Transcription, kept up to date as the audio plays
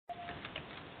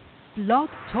Blog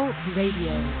Talk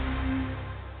Radio.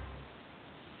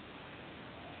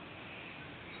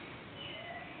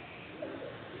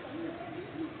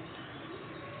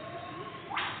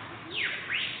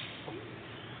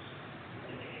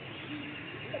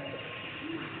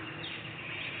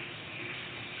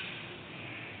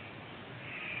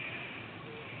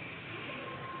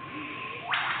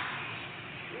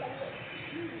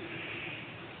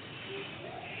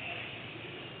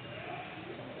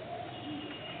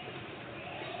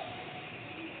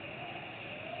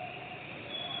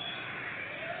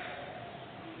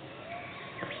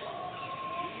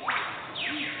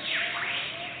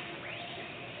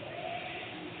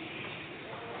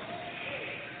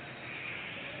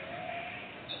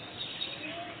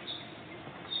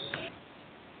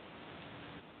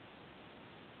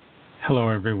 Hello,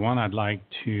 everyone. I'd like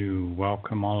to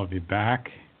welcome all of you back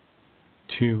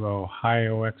to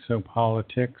Ohio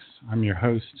Exopolitics. I'm your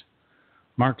host,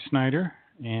 Mark Snyder,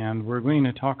 and we're going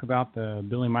to talk about the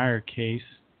Billy Meier case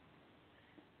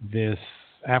this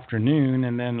afternoon,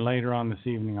 and then later on this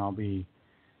evening I'll be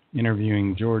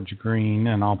interviewing George Green,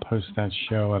 and I'll post that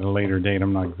show at a later date.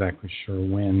 I'm not exactly sure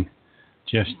when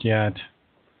just yet.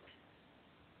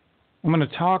 I'm going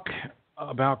to talk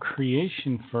about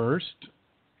creation first.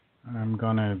 I'm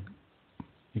going to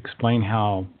explain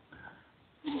how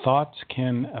thoughts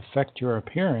can affect your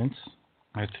appearance,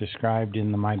 as described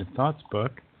in the Might of Thoughts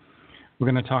book.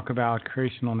 We're going to talk about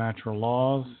creational natural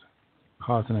laws,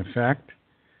 cause and effect,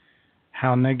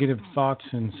 how negative thoughts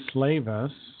enslave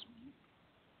us.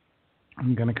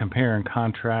 I'm going to compare and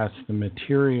contrast the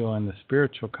material and the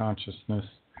spiritual consciousness.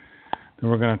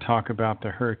 Then we're going to talk about the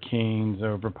hurricanes,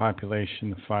 overpopulation,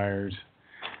 the fires,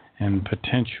 and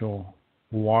potential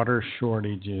water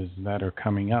shortages that are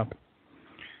coming up.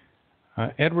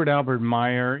 Edward Albert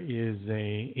Meier is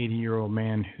a 80-year-old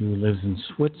man who lives in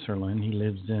Switzerland. He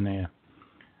lives in a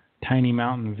tiny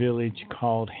mountain village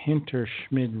called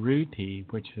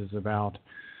Hinterschmidruti, which is about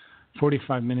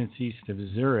 45 minutes east of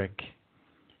Zurich.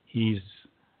 He's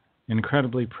an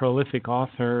incredibly prolific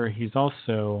author. He's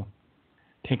also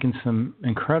taken some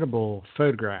incredible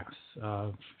photographs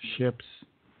of ships,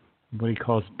 what he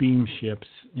calls beam ships,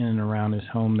 in and around his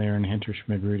home there in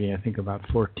Hinterschmidruti. I think about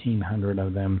 1,400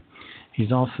 of them.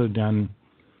 He's also done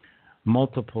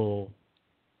multiple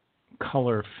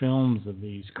color films of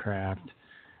these craft.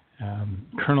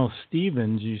 Colonel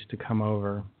Stevens used to come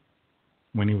over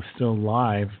when he was still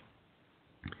alive,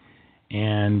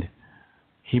 and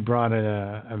he brought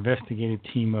an investigative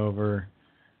team over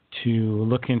to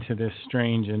look into this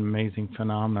strange and amazing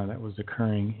phenomena that was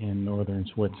occurring in northern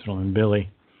Switzerland. Billy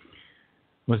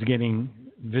was getting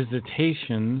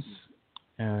visitations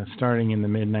starting in the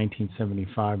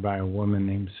mid-1975 by a woman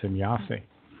named Semyase,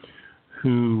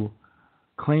 who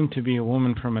claimed to be a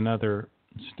woman from another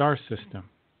star system.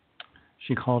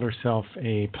 She called herself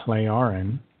a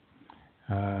Pleiaran.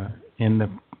 The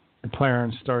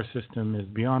Pleiaran star system is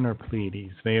beyond our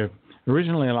Pleiades. They have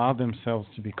originally allowed themselves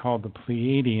to be called the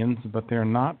Pleiadians, but they're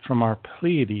not from our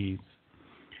Pleiades.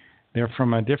 They're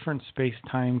from a different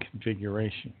space-time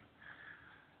configuration.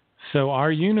 So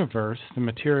our universe, the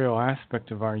material aspect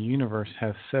of our universe,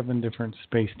 has 7 different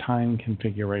space-time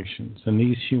configurations. And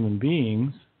these human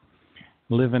beings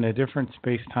live in a different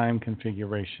space-time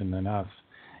configuration than us.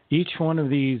 Each one of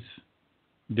these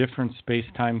different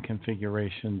space-time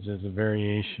configurations is a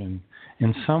variation,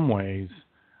 in some ways,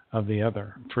 of the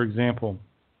other. For example,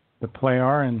 the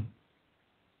Pleiaran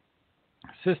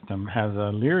system has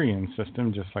a Lyrian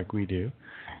system, just like we do,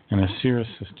 and a Sirius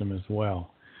system as well.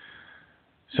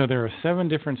 So there are 7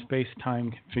 different space-time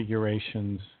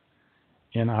configurations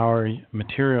in our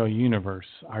material universe.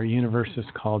 Our universe is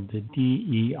called the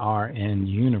DERN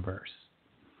universe.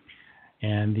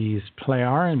 And these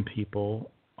Pleiaran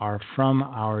people are from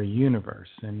our universe.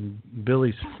 And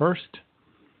Billy's first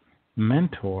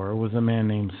mentor was a man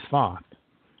named Svath,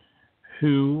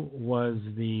 who was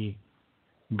the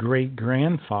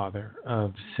great-grandfather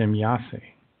of Semyase.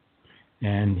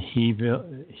 And he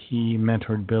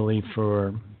mentored Billy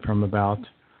from about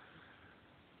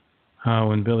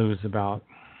when Billy was about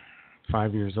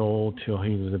 5 years old till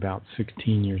he was about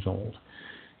 16 years old.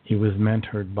 He was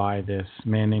mentored by this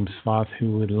man named Svath,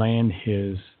 who would land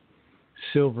his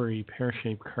silvery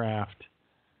pear-shaped craft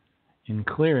in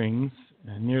clearings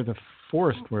near the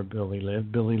forest where Billy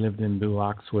lived. Billy lived in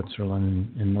Bulak,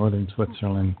 Switzerland, in northern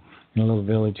Switzerland, in a little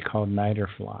village called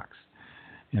Niederflachs.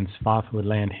 And Svath would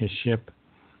land his ship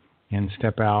and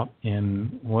step out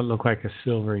in what looked like a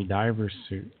silvery diver's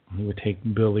suit. He would take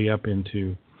Billy up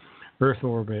into Earth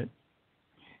orbit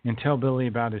and tell Billy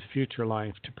about his future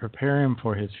life to prepare him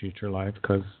for his future life,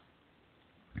 because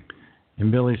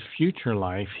In Billy's future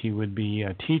life, he would be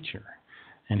a teacher.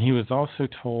 And he was also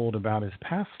told about his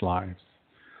past lives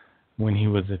when he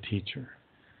was a teacher.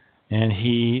 And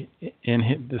he,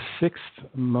 in the sixth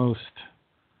most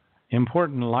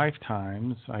important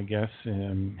lifetimes, I guess,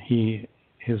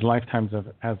 his lifetimes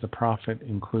as a prophet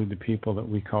include the people that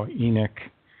we call Enoch,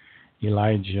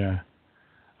 Elijah,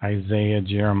 Isaiah,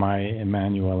 Jeremiah,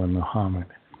 Emmanuel, and Muhammad.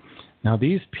 Now,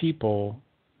 these people,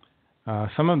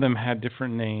 some of them had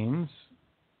different names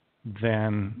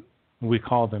than we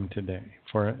call them today.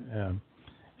 For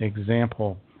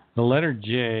example, the letter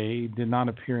J did not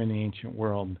appear in the ancient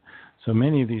world. So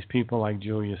many of these people, like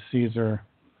Julius Caesar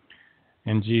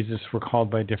and Jesus, were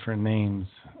called by different names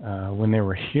when they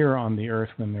were here on the earth,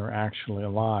 when they were actually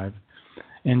alive.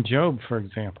 And Job, for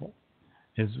example,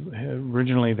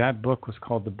 originally that book was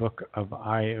called the Book of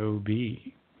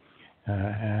Iob.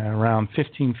 Around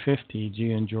 1550,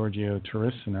 Gian Giorgio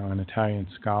Torricino, an Italian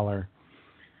scholar,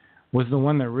 was the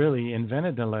one that really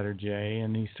invented the letter J,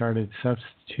 and he started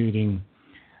substituting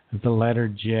the letter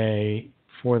J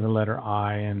for the letter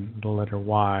I and the letter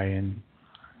Y in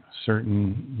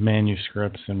certain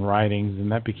manuscripts and writings,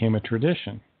 and that became a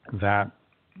tradition that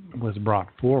was brought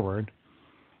forward.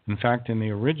 In fact, in the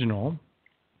original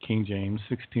King James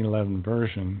 1611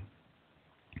 version,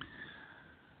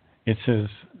 it says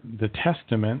the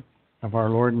Testament of our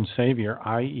Lord and Savior,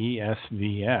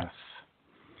 IESVS.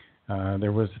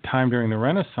 There was a time during the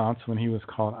Renaissance when he was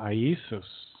called Iesus,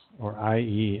 or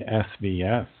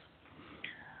IESVS.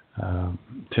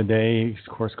 Today, he's,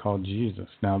 of course, called Jesus.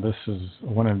 Now, this is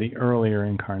one of the earlier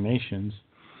incarnations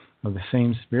of the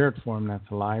same spirit form that's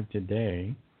alive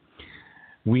today.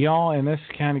 We all, and this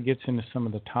kind of gets into some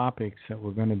of the topics that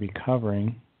we're going to be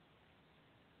covering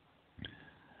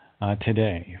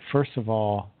today. First of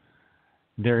all,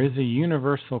 there is a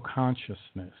universal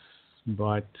consciousness,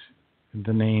 but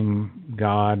the name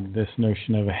God, this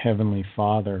notion of a heavenly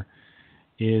Father,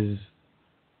 is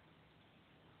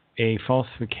a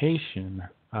falsification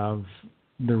of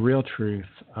the real truth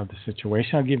of the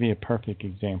situation. I'll give you a perfect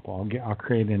example. I'll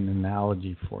create an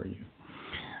analogy for you.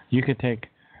 You could take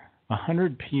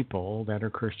 100 people that are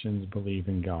Christians, believe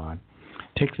in God,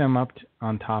 take them up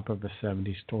on top of a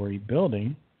 70-story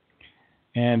building,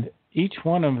 and each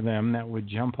one of them that would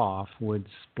jump off would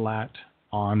splat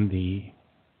on the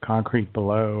concrete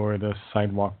below, or the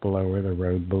sidewalk below, or the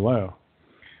road below.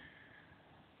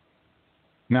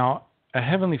 Now, a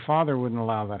Heavenly Father wouldn't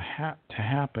allow that to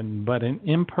happen, but an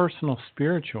impersonal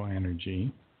spiritual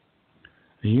energy,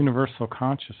 a universal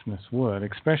consciousness would,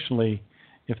 especially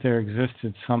if there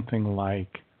existed something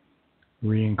like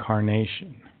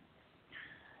reincarnation.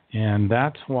 And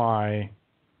that's why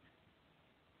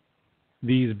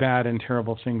these bad and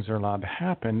terrible things are allowed to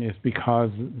happen, is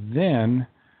because then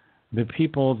the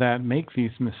people that make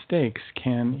these mistakes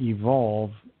can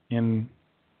evolve in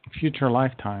future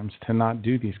lifetimes to not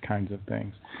do these kinds of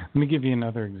things. Let me give you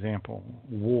another example.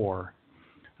 War.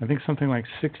 I think something like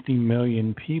 60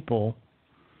 million people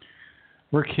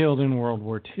were killed in World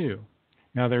War II.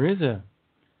 Now, there is a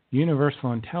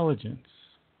universal intelligence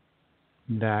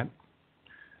that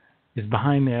is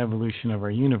behind the evolution of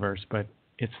our universe, but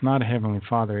it's not a Heavenly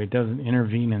Father. It doesn't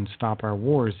intervene and stop our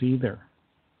wars either.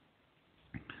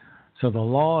 So the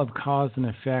law of cause and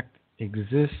effect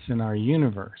exists in our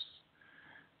universe.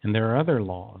 And there are other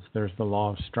laws. There's the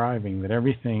law of striving, that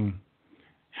everything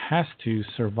has to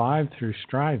survive through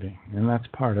striving, and that's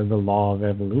part of the law of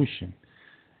evolution.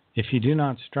 If you do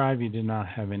not strive, you do not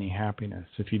have any happiness.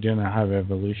 If you do not have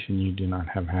evolution, you do not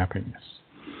have happiness.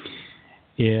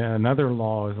 Another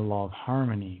law is the law of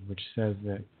harmony, which says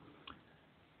that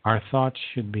our thoughts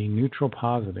should be neutral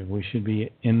positive. We should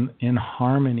be in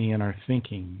harmony in our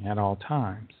thinking at all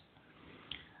times.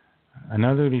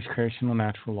 Another of these creational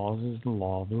natural laws is the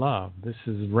law of love. This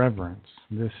is reverence.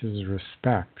 This is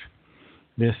respect.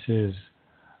 This is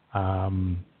a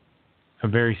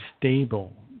very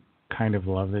stable kind of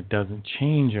love that doesn't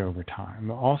change over time.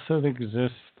 Also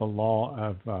exists the law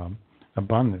of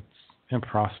abundance and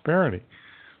prosperity.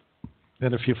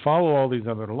 That if you follow all these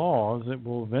other laws, it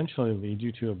will eventually lead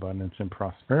you to abundance and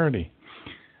prosperity.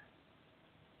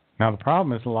 Now, the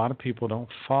problem is a lot of people don't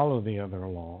follow the other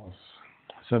laws,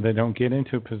 so they don't get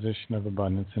into a position of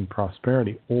abundance and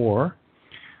prosperity. Or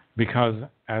because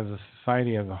as a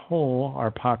society as a whole,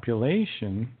 our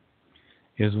population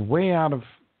is way out of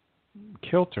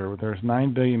kilter. There's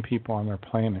 9 billion people on our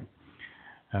planet.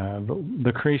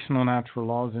 The creational natural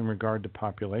laws in regard to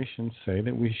population say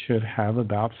that we should have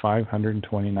about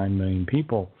 529 million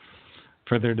people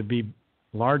for there to be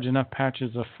large enough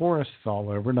patches of forests all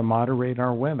over to moderate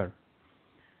our weather.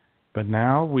 But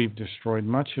now we've destroyed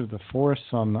much of the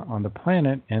forests on the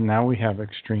planet, and now we have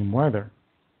extreme weather,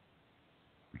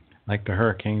 like the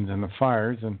hurricanes and the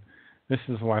fires, and this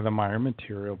is why the Maya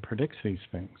material predicts these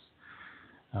things.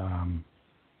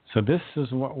 So this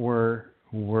is what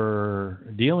we're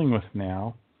dealing with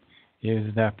now,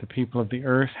 is that the people of the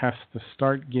earth has to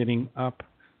start getting up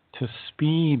to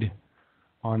speed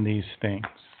on these things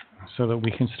so that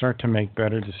we can start to make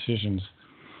better decisions.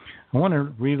 I want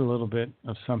to read a little bit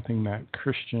of something that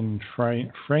Christian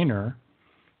Freiner,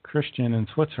 Christian in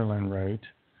Switzerland, wrote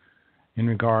in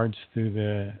regards to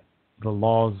the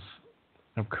laws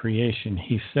of creation.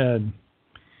 He said,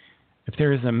 if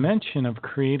there is a mention of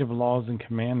creative laws and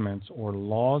commandments or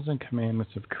laws and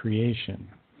commandments of creation,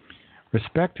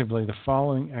 respectively, the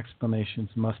following explanations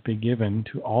must be given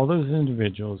to all those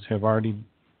individuals who have already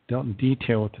dealt in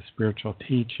detail with the spiritual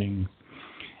teachings,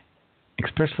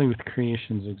 especially with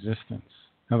creation's existence.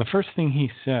 Now, the first thing he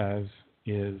says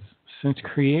is, since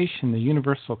creation, the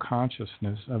universal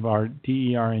consciousness of our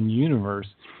DERN universe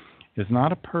is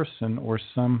not a person or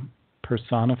some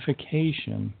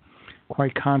personification,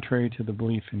 quite contrary to the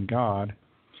belief in God.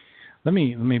 Let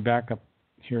me back up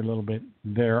here a little bit.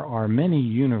 There are many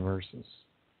universes.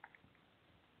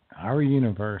 Our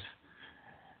universe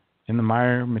in the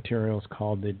Maya material is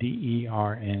called the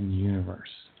DERN universe.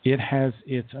 It has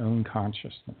its own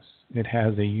consciousness. It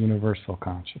has a universal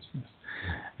consciousness.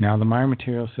 Now, the Maya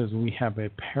material says we have a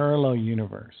parallel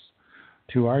universe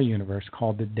to our universe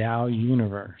called the Tao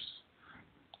universe.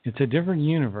 It's a different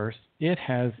universe. It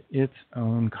has its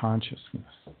own consciousness.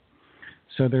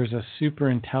 So there's a super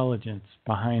intelligence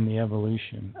behind the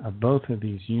evolution of both of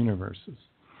these universes.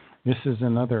 This is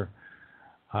another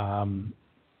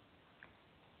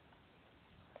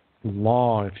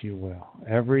law, if you will.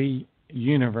 Every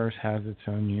universe has its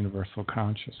own universal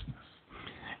consciousness.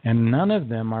 And none of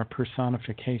them are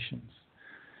personifications.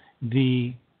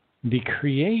 The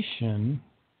creation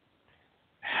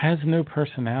has no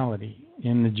personality.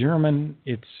 In the German,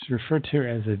 it's referred to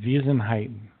as a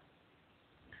Wesenheiten.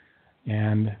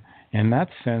 And in that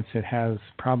sense, it has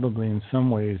probably in some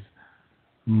ways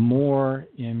more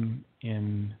in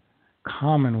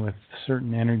common with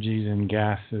certain energies and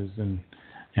gases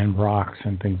and rocks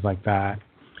and things like that.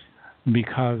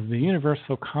 Because the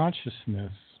universal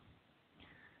consciousness,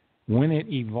 when it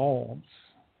evolves,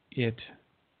 it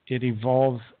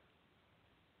evolves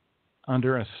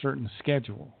under a certain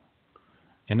schedule.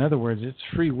 In other words, its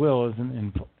free will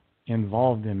isn't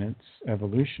involved in its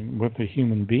evolution. With a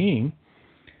human being,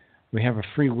 we have a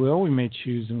free will. We may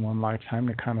choose in one lifetime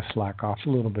to kind of slack off a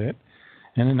little bit,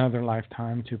 and another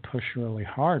lifetime to push really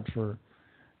hard for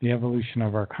the evolution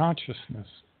of our consciousness.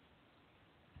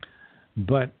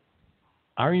 But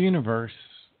our universe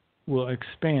will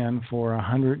expand for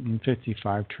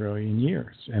 155 trillion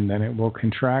years, and then it will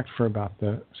contract for about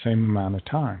the same amount of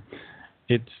time.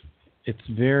 It's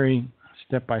very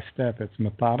step by step. It's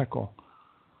methodical,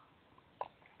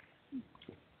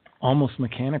 almost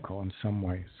mechanical in some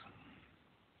ways.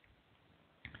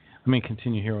 Let me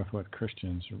continue here with what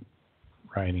Christian's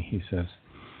writing. He says,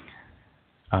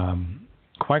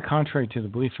 quite contrary to the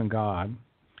belief in God,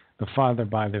 the Father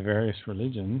by the various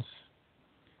religions,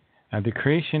 the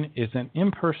creation is an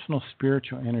impersonal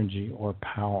spiritual energy or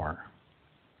power.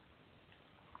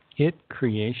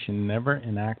 Creation never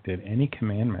enacted any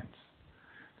commandments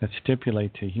that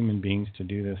stipulate to human beings to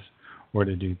do this or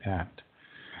to do that.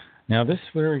 Now, this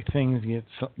very things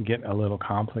get a little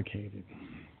complicated.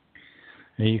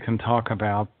 You can talk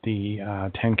about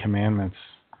the Ten Commandments.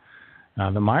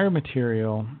 The Maya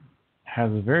material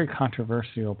has a very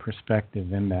controversial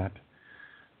perspective in that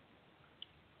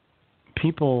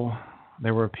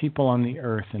there were people on the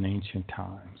earth in ancient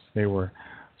times.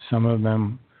 Some of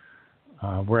them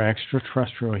were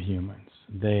extraterrestrial humans.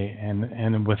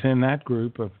 And within that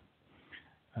group of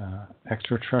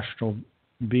extraterrestrial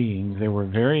beings, they were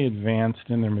very advanced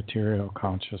in their material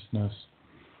consciousness.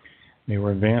 They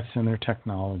were advanced in their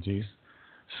technologies.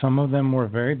 Some of them were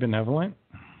very benevolent,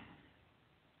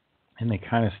 and they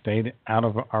kind of stayed out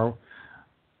of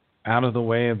the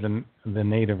way of the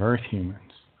native Earth humans,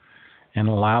 and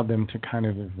allowed them to kind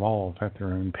of evolve at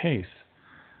their own pace.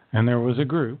 And there was a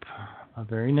group, a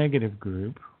very negative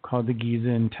group, called the Giza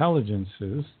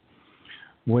Intelligences,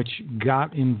 which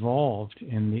got involved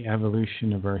in the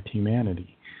evolution of Earth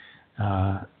humanity.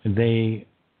 They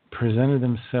presented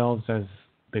themselves as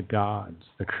the gods,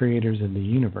 the creators of the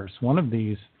universe. One of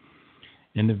these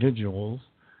individuals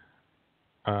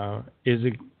is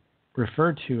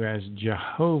referred to as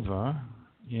Jehovah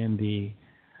in the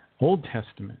Old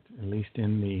Testament, at least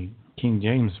in the King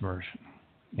James Version.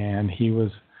 And he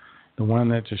was the one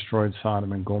that destroyed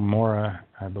Sodom and Gomorrah,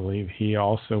 I believe, he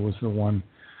also was the one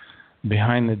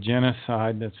behind the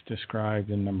genocide that's described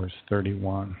in Numbers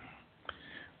 31,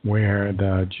 where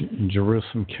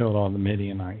Jerusalem killed all the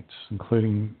Midianites,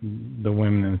 including the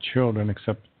women and the children,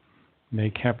 except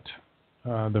they kept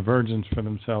the virgins for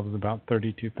themselves, about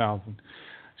 32,000.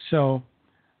 So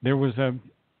there was a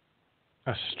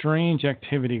strange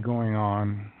activity going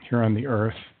on here on the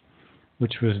earth,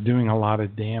 which was doing a lot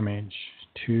of damage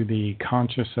to the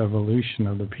conscious evolution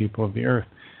of the people of the earth.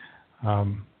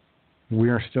 We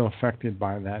are still affected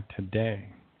by that today.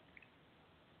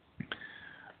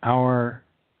 Our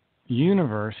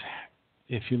universe,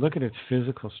 if you look at its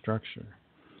physical structure,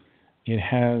 it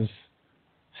has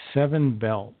 7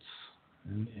 belts.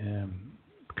 And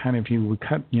kind of, if you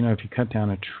cut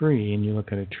down a tree and you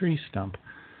look at a tree stump,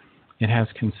 it has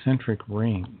concentric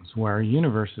rings. Where our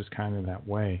universe is kind of that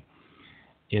way.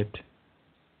 It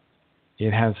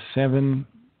has 7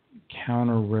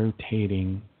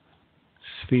 counter-rotating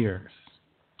spheres,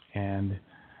 and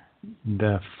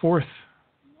the 4th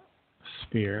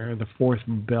sphere, the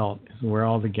 4th belt, is where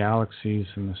all the galaxies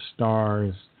and the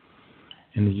stars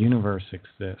and the universe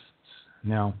exists.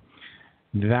 Now,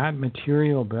 that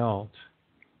material belt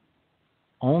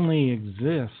only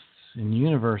exists in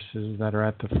universes that are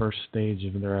at the first stage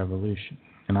of their evolution.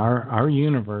 And our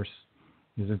universe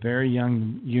is a very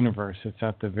young universe. It's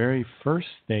at the very first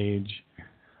stage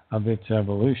of its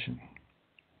evolution.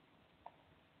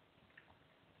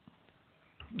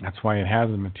 That's why it has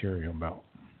a material belt.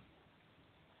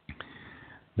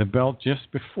 The belt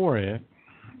just before it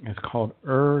is called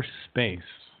space,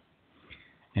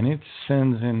 and it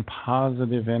sends in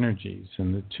positive energies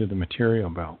to the material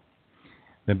belt.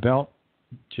 The belt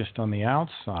just on the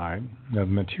outside of the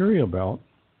material belt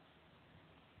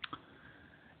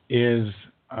is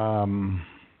a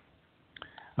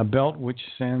belt which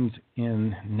sends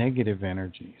in negative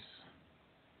energies.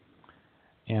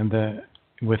 And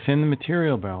within the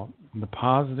material belt, the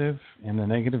positive and the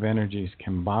negative energies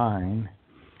combine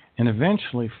and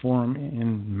eventually form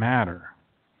in matter.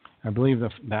 I believe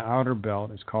the outer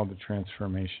belt is called the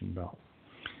transformation belt,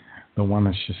 the one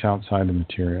that's just outside the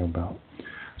material belt.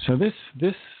 So this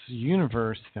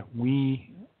universe that we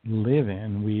live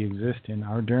in, we exist in,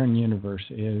 our darn universe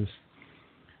is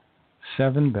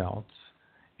 7 belts.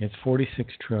 It's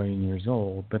 46 trillion years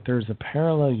old, but there's a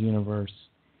parallel universe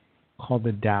called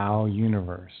the Tao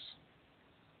universe.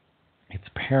 It's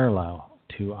parallel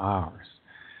to ours.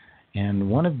 And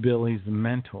one of Billy's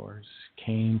mentors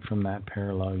came from that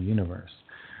parallel universe.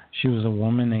 She was a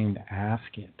woman named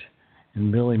Asket,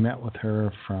 and Billy met with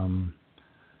her from,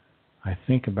 I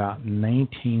think, about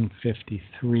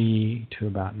 1953 to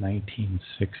about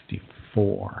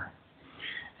 1964.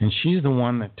 And she's the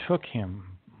one that took him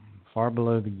far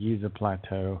below the Giza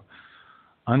Plateau,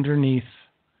 underneath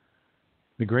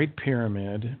the Great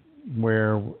Pyramid,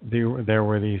 where there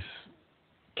were these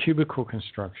cubical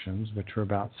constructions, which were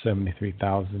about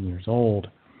 73,000 years old.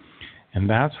 And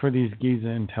that's where these Giza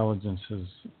intelligences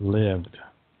lived.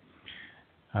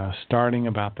 Starting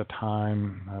about the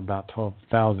time, about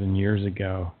 12,000 years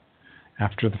ago,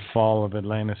 after the fall of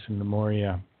Atlantis and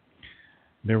Lemuria,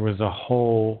 there was a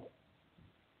whole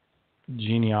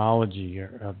genealogy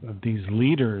of these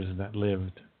leaders that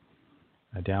lived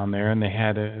down there. And they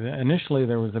had, initially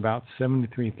there was about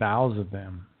 73,000 of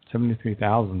them,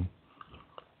 73,000.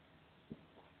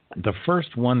 The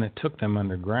first one that took them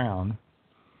underground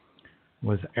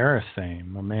was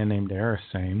Erisame, a man named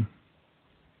Erisame.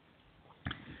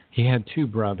 He had 2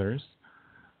 brothers,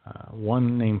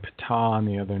 one named Ptah and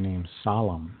the other named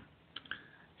Solemn.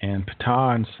 And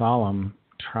Ptah and Solemn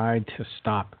tried to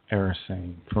stop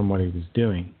Erisame from what he was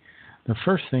doing. The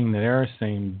first thing that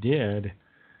Erisame did,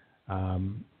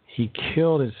 he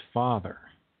killed his father.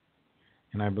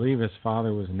 And I believe his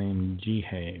father was named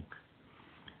Jehave.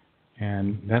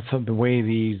 And that's the way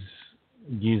these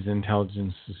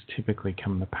intelligences typically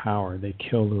come to power. They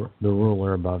kill the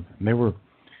ruler above them. They were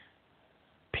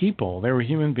people. They were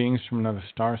human beings from another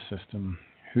star system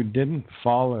who didn't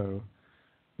follow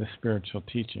the spiritual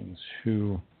teachings,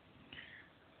 who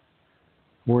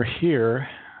were here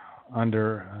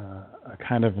under a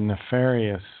kind of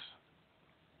nefarious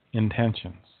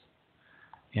intentions.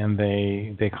 And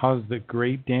they caused the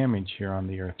great damage here on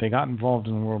the earth. They got involved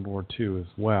in World War II as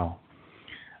well.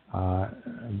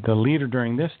 The leader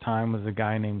during this time was a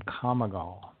guy named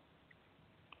Kamagal.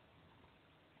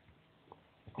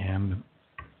 And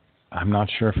I'm not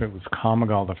sure if it was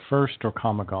Kamagal the first or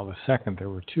Kamagal the second. There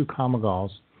were 2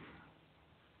 Kamagals,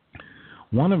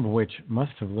 one of which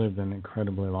must have lived an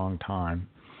incredibly long time.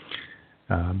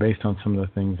 based on some of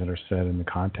the things that are said in the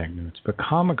contact notes. But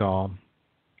Kamagal,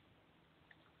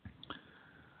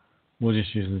 we'll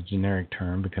just use the generic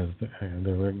term because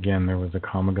there was a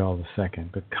Kamagal II.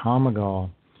 But Kamagal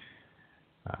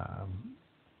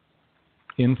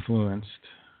influenced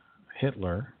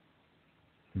Hitler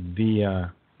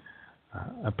via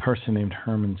a person named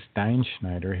Hermann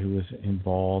Steinschneider, who was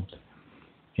involved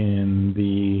in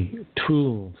the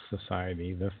Thule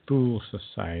Society, the Thule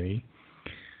Society.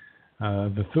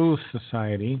 The Thule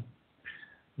Society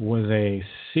was a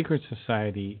secret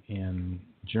society in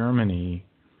Germany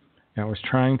that was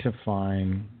trying to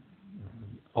find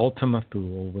Ultima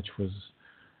Thule, which was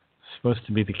supposed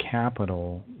to be the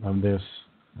capital of this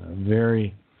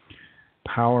very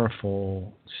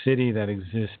powerful city that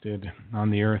existed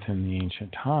on the earth in the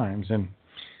ancient times. And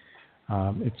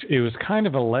it was kind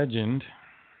of a legend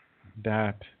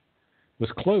that was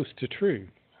close to truth.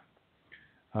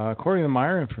 According to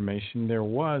my information, there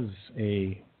was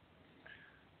a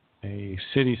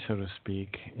city, so to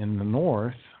speak, in the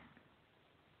north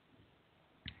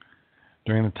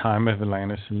during the time of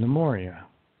Atlantis and Lemuria.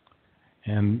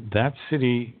 And that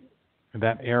city,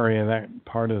 that area, that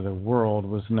part of the world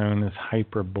was known as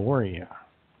Hyperborea.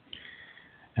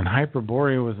 And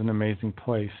Hyperborea was an amazing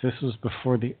place. This was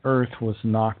before the Earth was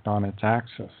knocked on its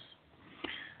axis.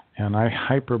 And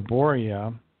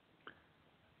Hyperborea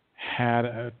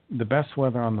had the best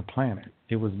weather on the planet.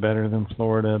 It was better than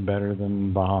Florida, better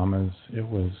than Bahamas. It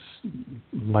was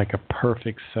like a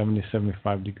perfect 70,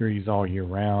 75 degrees all year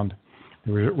round.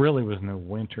 There really was no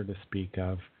winter to speak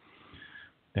of.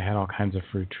 They had all kinds of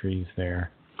fruit trees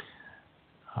there.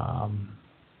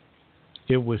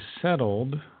 It was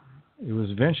settled. It was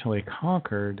eventually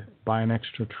conquered by an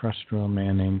extraterrestrial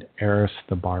man named Eris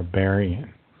the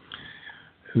Barbarian,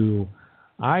 who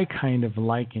I kind of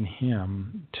liken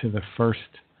him to the first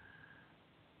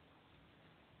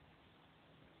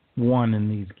one in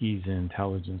these Giza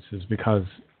intelligences, because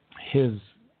his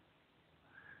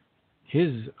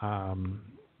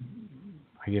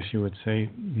I guess you would say,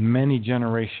 many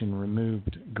generation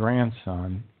removed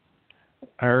grandson,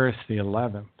 Eris the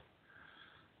 11th,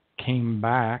 came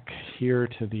back here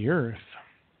to the earth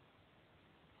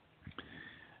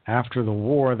after the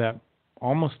war that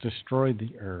almost destroyed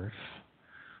the earth.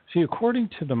 See, according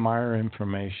to the Maya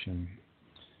information,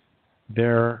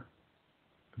 the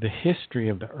history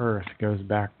of the earth goes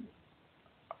back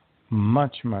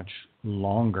much, much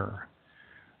longer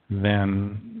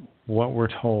than what we're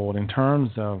told in terms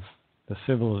of the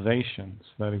civilizations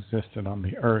that existed on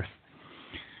the earth.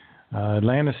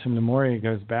 Atlantis and Lemuria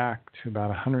goes back to about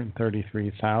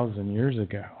 133,000 years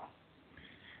ago.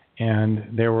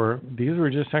 And these were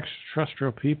just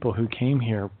extraterrestrial people who came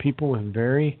here, people with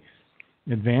very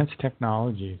advanced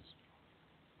technologies.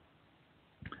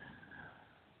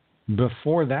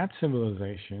 Before that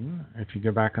civilization, if you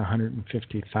go back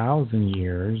 150,000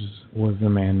 years, was a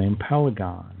man named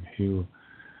Pelagon, who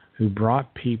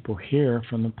brought people here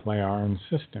from the Pleiadian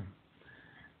system.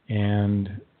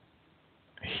 And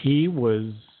he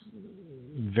was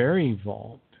very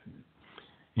evolved,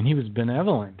 and he was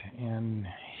benevolent, and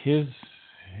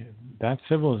that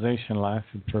civilization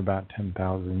lasted for about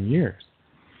 10,000 years.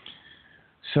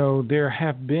 So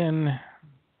there's been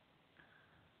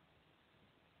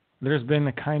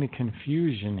a kind of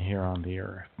confusion here on the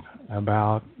earth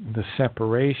about the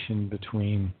separation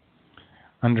between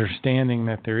understanding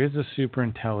that there is a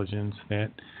superintelligence that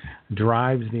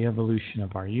drives the evolution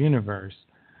of our universe,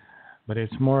 but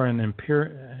it's more an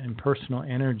impersonal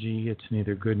energy. It's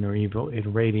neither good nor evil. It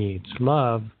radiates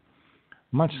love,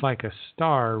 much like a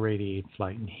star radiates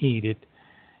light and heat.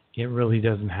 It really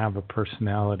doesn't have a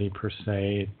personality per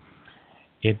se.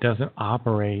 It doesn't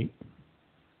operate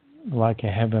like a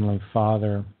heavenly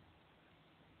Father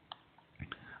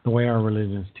the way our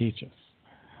religions teach us.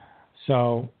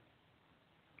 So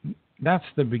that's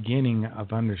the beginning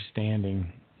of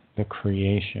understanding the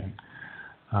creation.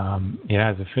 It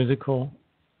has a physical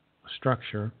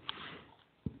structure.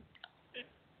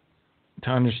 To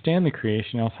understand the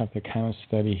creation, you also have to kind of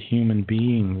study human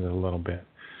beings a little bit.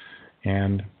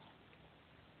 And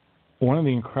one of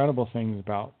the incredible things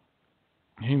about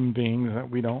human beings that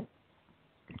we don't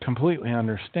completely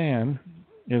understand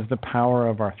is the power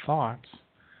of our thoughts.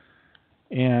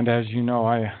 And as you know,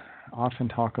 I often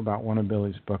talk about one of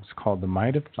Billy's books called The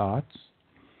Might of Thoughts,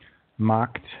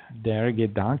 Macht der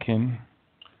Gedanken,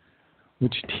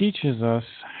 which teaches us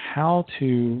how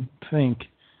to think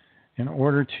in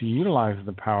order to utilize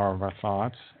the power of our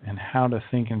thoughts, and how to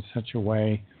think in such a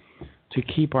way to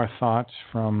keep our thoughts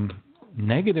from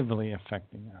negatively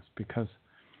affecting us, because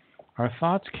our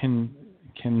thoughts can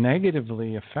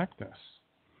negatively affect us.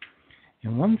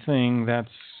 And one thing that's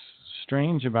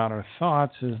strange about our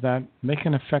thoughts is that they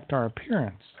can affect our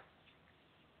appearance.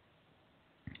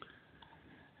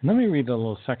 Let me read a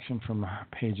little section from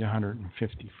page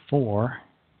 154.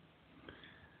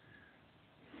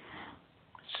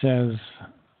 It says,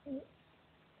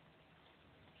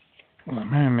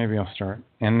 maybe I'll start.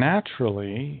 And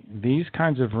naturally, these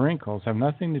kinds of wrinkles have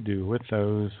nothing to do with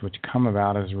those which come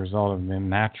about as a result of the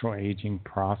natural aging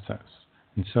process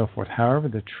and so forth. However,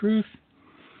 the truth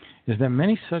is that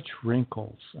many such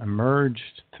wrinkles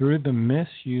emerged through the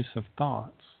misuse of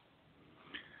thoughts,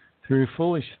 through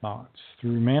foolish thoughts,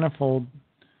 through manifold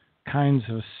kinds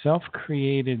of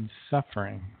self-created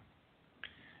suffering,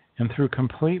 and through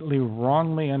completely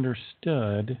wrongly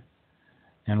understood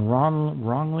and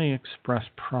wrongly expressed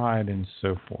pride and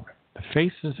so forth. The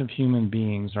faces of human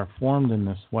beings are formed in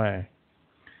this way.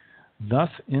 Thus,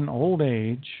 in old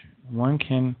age, one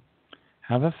can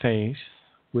have a face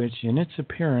which in its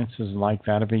appearance is like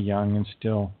that of a young and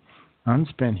still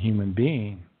unspent human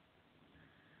being,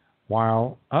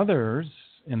 while others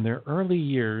in their early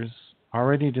years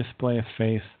already display a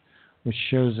face which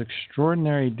shows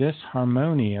extraordinary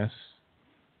disharmonious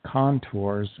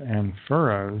contours and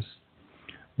furrows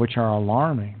which are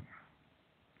alarming.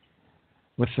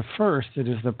 With the first, it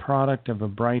is the product of a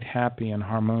bright, happy, and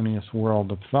harmonious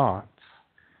world of thoughts,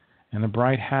 and a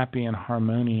bright, happy, and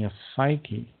harmonious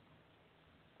psyche.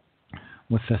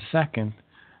 With the second,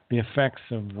 the effects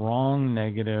of wrong,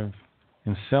 negative,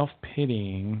 and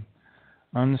self-pitying,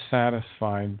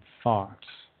 unsatisfied thoughts.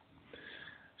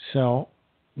 So,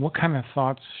 what kind of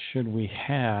thoughts should we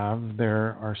have?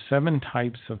 There are 7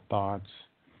 types of thoughts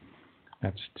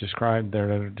that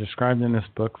are described in this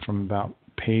book from about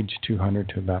page 200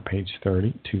 to about page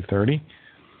 230.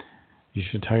 You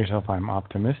should tell yourself, I'm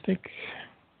optimistic,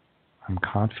 I'm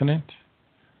confident,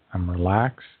 I'm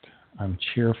relaxed, I'm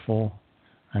cheerful,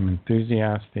 I'm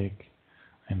enthusiastic,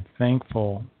 I'm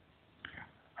thankful,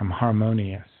 I'm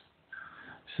harmonious.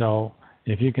 So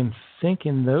if you can think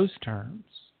in those terms,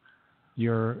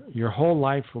 your whole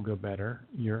life will go better,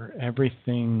 your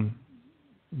everything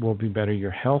will be better,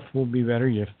 your health will be better,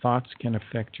 your thoughts can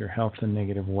affect your health in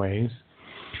negative ways.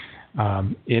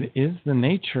 It is the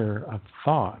nature of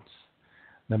thoughts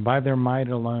that by their might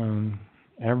alone,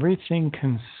 everything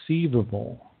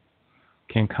conceivable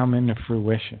can come into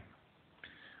fruition.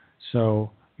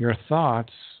 So your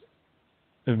thoughts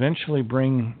eventually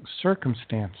bring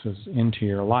circumstances into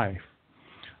your life.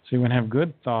 So you want to have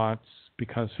good thoughts,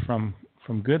 because from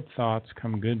good thoughts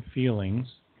come good feelings,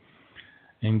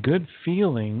 and good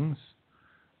feelings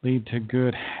lead to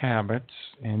good habits,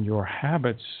 and your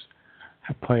habits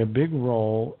play a big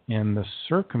role in the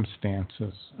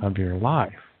circumstances of your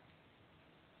life.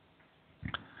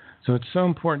 So it's so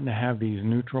important to have these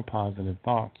neutral, positive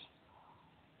thoughts.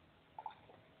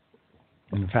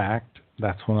 In fact,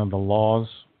 that's one of the laws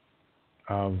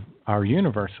of our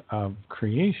universe of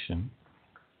creation,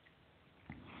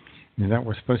 is that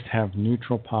we're supposed to have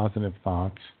neutral, positive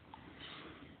thoughts.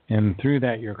 And through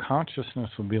that, your consciousness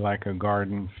will be like a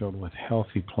garden filled with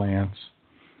healthy plants,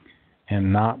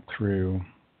 and not through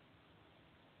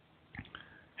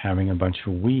having a bunch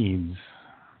of weeds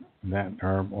that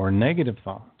are, or negative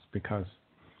thoughts, because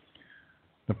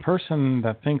the person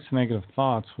that thinks negative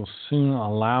thoughts will soon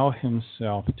allow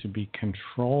himself to be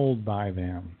controlled by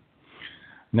them.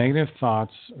 Negative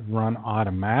thoughts run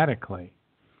automatically,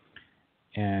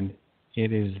 and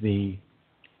it is the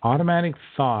automatic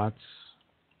thoughts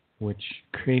which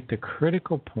create the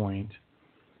critical point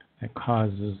that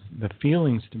causes the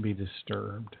feelings to be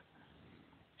disturbed.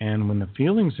 And when the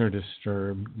feelings are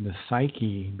disturbed, the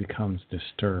psyche becomes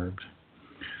disturbed.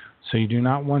 So you do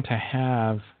not want to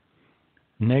have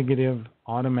negative,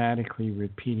 automatically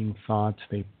repeating thoughts.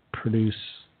 They produce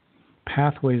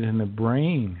pathways in the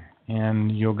brain,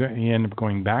 and you end up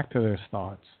going back to those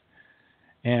thoughts.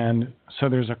 And so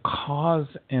there's a cause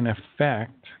and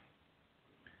effect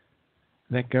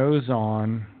that goes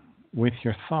on with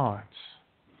your thoughts.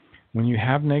 When you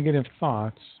have negative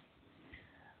thoughts,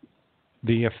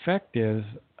 the effect is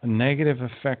a negative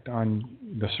effect on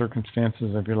the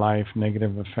circumstances of your life,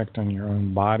 negative effect on your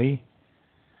own body.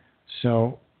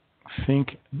 So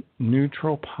think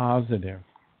neutral, positive.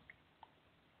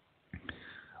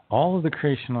 All of the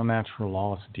creational natural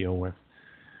laws deal with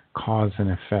cause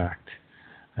and effect.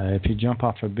 If you jump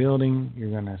off a building, you're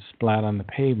going to splat on the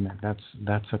pavement.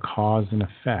 That's a cause and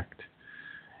effect.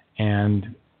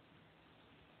 And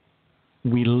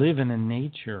we live in a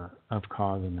nature of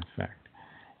cause and effect.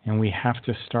 And we have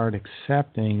to start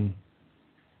accepting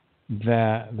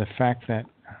that the fact that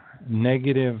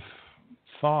negative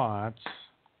thoughts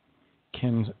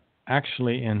can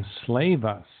actually enslave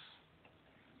us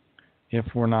if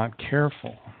we're not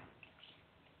careful.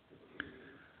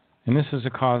 And this is a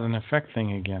cause and effect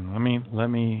thing again. Let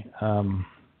me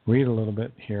read a little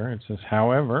bit here. It says,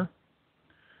 however,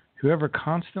 whoever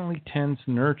constantly tends,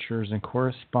 nurtures, and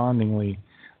correspondingly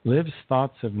lives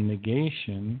thoughts of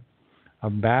negation,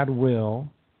 of bad will,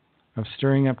 of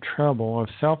stirring up trouble, of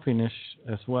selfishness,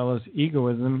 as well as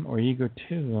egoism or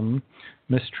egotism,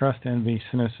 mistrust, envy,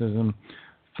 cynicism,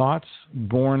 thoughts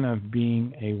born of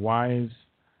being a wiseacre,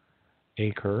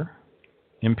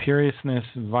 imperiousness,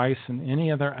 vice, and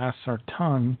any other ass or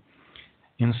tongue,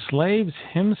 enslaves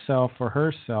himself or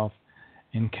herself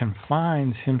and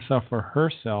confines himself or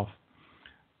herself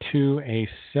to a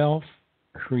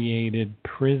self-created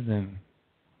prison.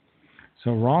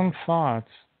 So wrong thoughts,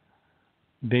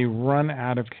 they run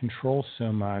out of control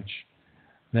so much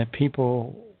that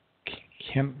people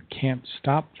can't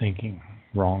stop thinking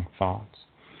wrong thoughts.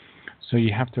 So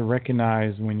you have to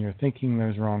recognize when you're thinking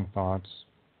those wrong thoughts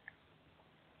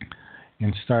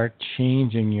and start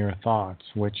changing your thoughts,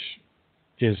 which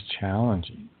is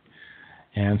challenging.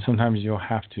 And sometimes you'll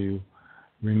have to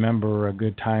remember a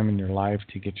good time in your life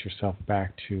to get yourself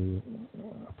back to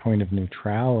a point of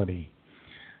neutrality,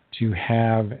 to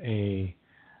have a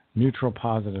neutral,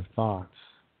 positive thoughts.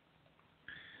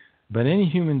 But any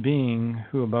human being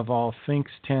who above all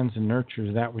thinks, tends, and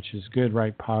nurtures that which is good,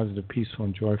 right, positive, peaceful,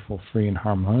 and joyful, free, and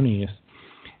harmonious,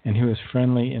 and who is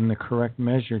friendly in the correct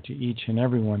measure to each and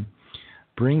everyone,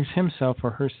 brings himself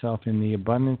or herself in the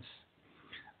abundance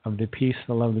of the peace,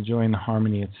 the love, the joy, and the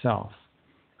harmony itself.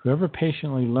 Whoever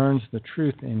patiently learns the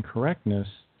truth in correctness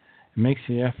and makes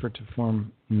the effort to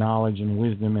form knowledge and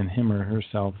wisdom in him or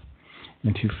herself,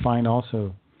 and to find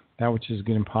also that which is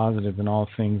good and positive in all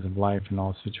things of life and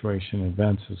all situations and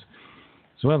events, as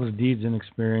well as deeds and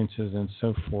experiences and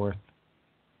so forth,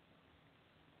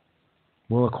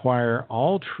 will acquire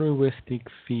altruistic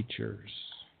features,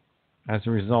 as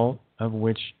a result of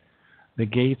which the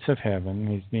gates of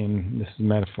heaven, this is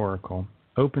metaphorical,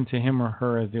 open to him or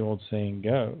her, as the old saying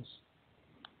goes.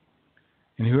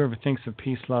 And whoever thinks of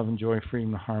peace, love, and joy,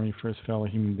 freedom, and harmony for his fellow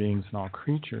human beings and all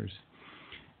creatures,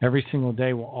 every single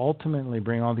day will ultimately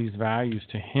bring all these values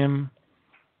to him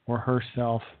or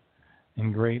herself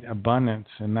in great abundance.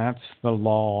 And that's the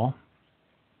law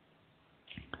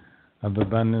of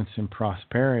abundance and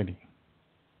prosperity.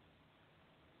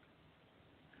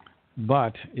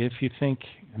 But if you think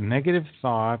negative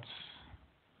thoughts,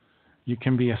 you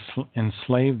can be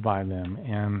enslaved by them,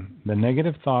 and the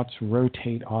negative thoughts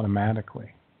rotate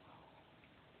automatically.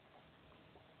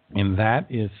 And that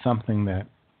is something that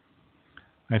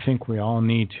I think we all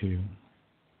need to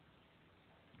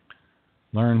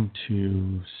learn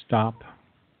to stop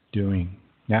doing.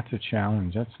 That's a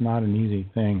challenge. That's not an easy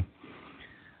thing.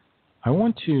 I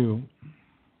want to,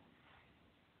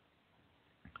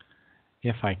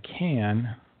 if I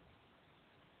can,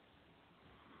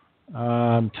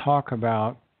 talk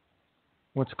about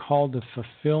what's called the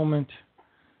fulfillment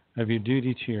of your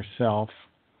duty to yourself.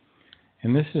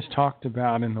 And this is talked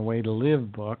about in the Way to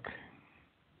Live book.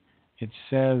 It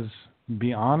says,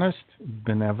 be honest,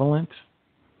 benevolent.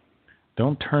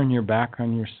 Don't turn your back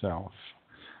on yourself.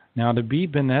 Now, to be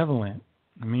benevolent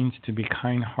means to be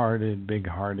kind-hearted,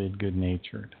 big-hearted,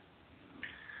 good-natured.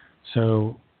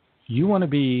 So you want to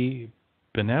be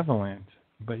benevolent,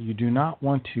 but you do not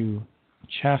want to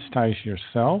chastise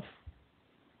yourself.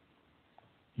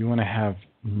 You want to have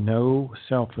no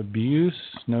self-abuse,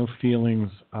 no feelings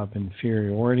of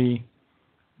inferiority,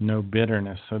 no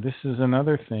bitterness. So this is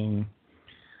another thing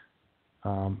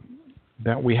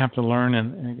that we have to learn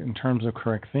in terms of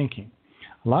correct thinking.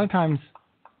 A lot of times,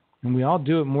 and we all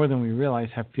do it more than we realize,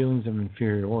 have feelings of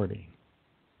inferiority.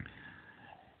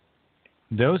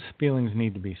 Those feelings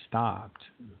need to be stopped.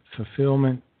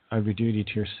 Fulfillment of your duty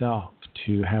to yourself,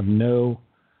 to have no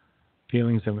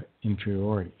feelings of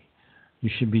inferiority. You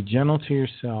should be gentle to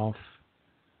yourself.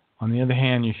 On the other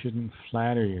hand, you shouldn't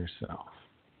flatter yourself.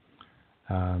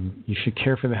 You should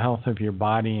care for the health of your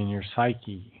body and your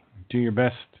psyche. Do your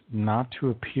best not to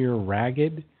appear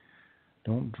ragged.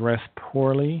 Don't dress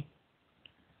poorly.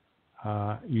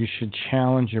 You should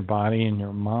challenge your body and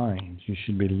your mind. You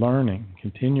should be learning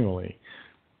continually.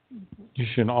 You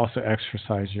should also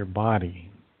exercise your body.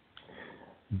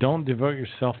 Don't devote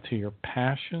yourself to your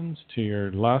passions, to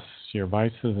your lusts, your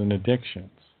vices, and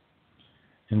addictions.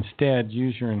 Instead,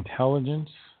 use your intelligence,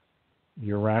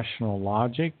 your rational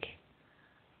logic,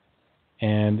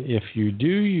 and if you do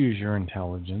use your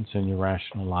intelligence and your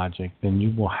rational logic, then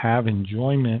you will have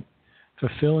enjoyment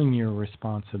fulfilling your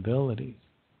responsibilities.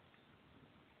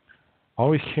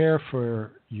 Always care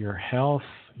for your health,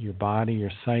 your body,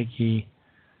 your psyche.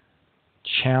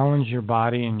 Challenge your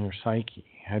body and your psyche.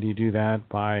 How do you do that?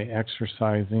 By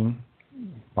exercising,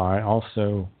 by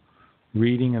also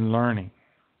reading and learning.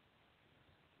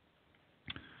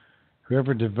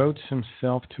 Whoever devotes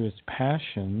himself to his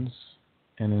passions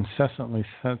and incessantly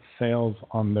sets sails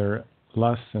on their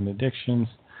lusts and addictions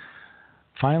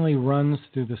finally runs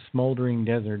through the smoldering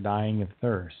desert dying of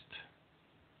thirst.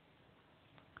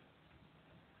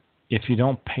 If you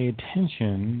don't pay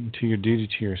attention to your duty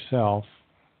to yourself,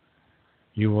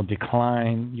 you will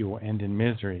decline, you will end in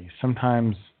misery.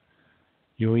 Sometimes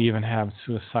you will even have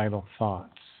suicidal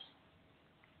thoughts.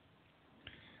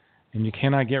 And you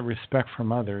cannot get respect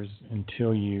from others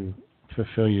until you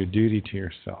fulfill your duty to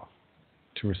yourself,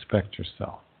 to respect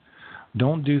yourself.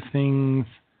 Don't do hidden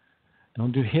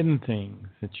things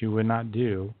that you would not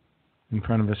do in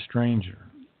front of a stranger.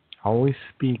 Always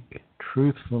speak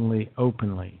truthfully,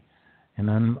 openly,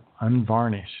 and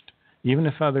unvarnished. Even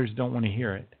if others don't want to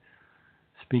hear it,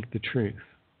 speak the truth.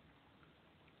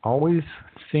 Always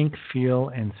think, feel,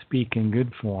 and speak in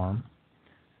good form.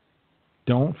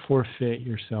 Don't forfeit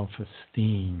your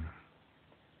self-esteem.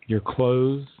 Your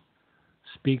clothes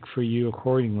speak for you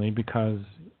accordingly because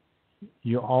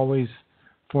you always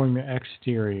form your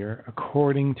exterior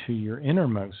according to your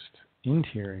innermost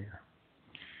interior.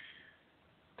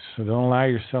 So don't allow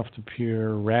yourself to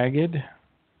appear ragged,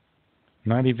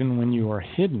 not even when you are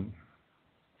hidden,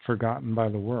 forgotten by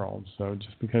the world. So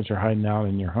just because you're hiding out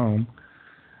in your home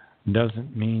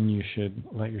doesn't mean you should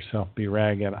let yourself be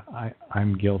ragged.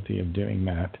 I'm guilty of doing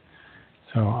that.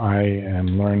 So I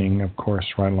am learning, of course,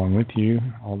 right along with you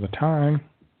all the time.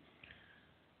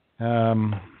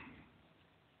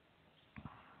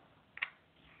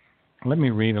 Let me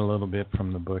read a little bit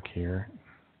from the book here.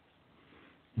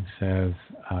 It says,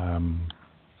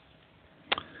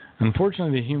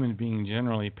 unfortunately, the human being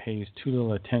generally pays too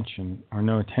little attention or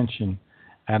no attention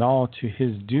at all to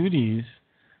his duties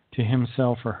to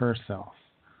himself or herself,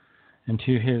 and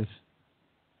to his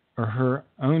or her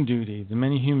own duties. And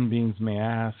many human beings may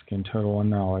ask in total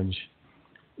unknowledge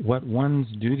what one's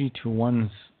duty to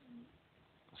one's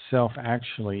self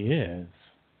actually is.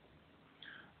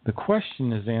 The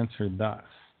question is answered thus.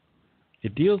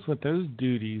 It deals with those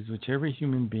duties which every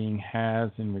human being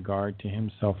has in regard to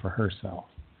himself or herself.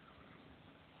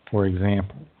 For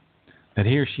example, that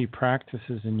he or she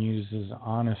practices and uses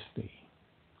honesty,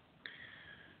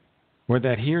 or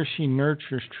that he or she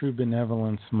nurtures true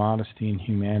benevolence, modesty, and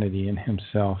humanity in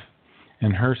himself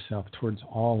and herself towards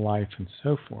all life, and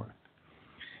so forth.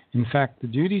 In fact, the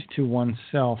duties to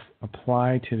oneself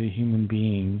apply to the human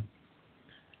being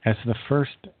as the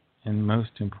first and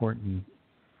most important,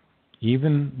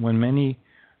 even when many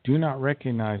do not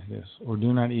recognize this or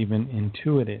do not even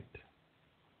intuit it.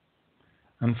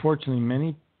 Unfortunately,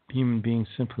 many human beings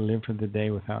simply live for the day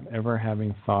without ever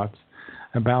having thoughts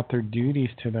about their duties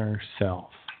to their self.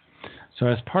 So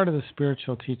as part of the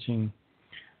spiritual teaching,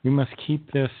 we must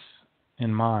keep this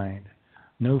in mind.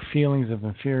 No feelings of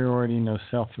inferiority, no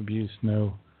self-abuse,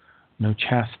 no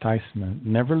chastisement.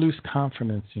 Never lose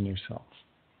confidence in yourself.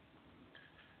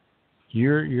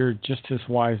 You're just as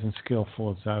wise and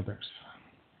skillful as others.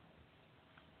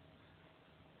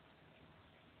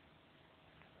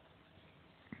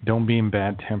 Don't be in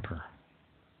bad temper.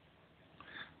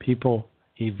 People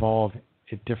evolve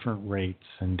at different rates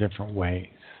and different ways.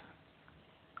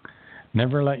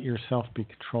 Never let yourself be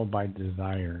controlled by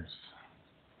desires.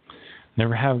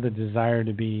 Never have the desire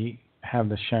to have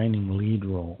the shining lead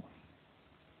role.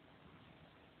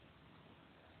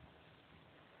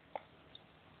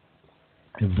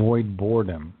 Avoid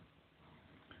boredom.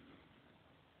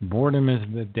 Boredom is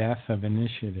the death of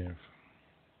initiative.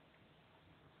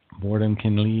 Boredom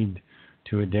can lead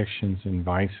to addictions and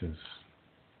vices.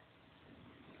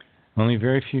 Only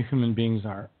very few human beings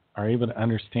are able to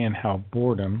understand how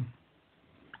boredom,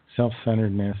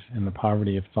 self-centeredness, and the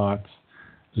poverty of thoughts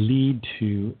lead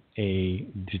to a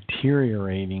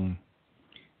deteriorating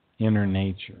inner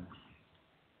nature.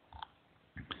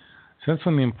 So that's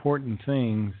one of the important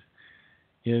things,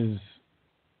 is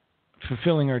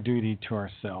fulfilling our duty to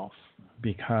ourselves,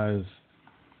 because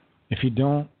if you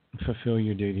don't fulfill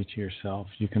your duty to yourself,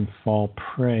 you can fall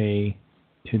prey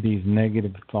to these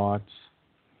negative thoughts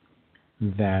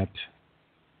that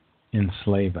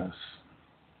enslave us.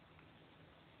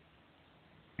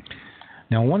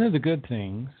 Now, one of the good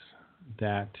things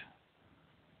that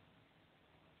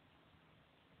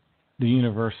the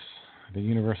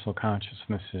universal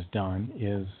consciousness has done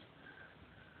is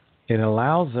it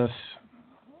allows us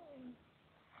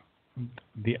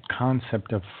the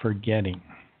concept of forgetting.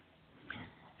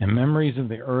 and memories of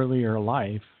the earlier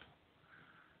life,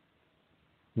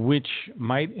 which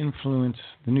might influence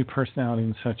the new personality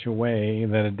in such a way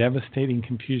that a devastating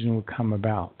confusion would come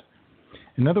about.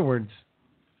 In other words,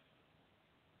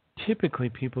 typically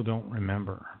people don't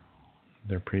remember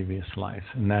their previous lives,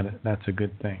 and that's a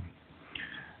good thing,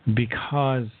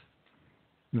 because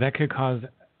that could cause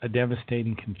a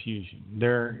devastating confusion.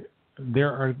 There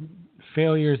are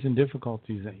failures and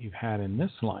difficulties that you've had in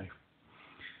this life.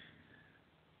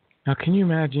 Now, can you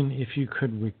imagine if you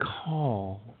could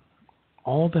recall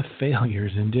all the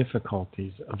failures and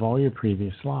difficulties of all your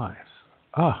previous lives?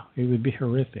 It would be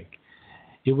horrific.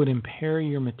 It would impair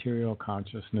your material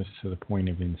consciousness to the point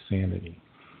of insanity.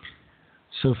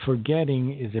 So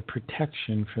forgetting is a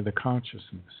protection for the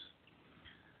consciousness,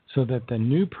 so that the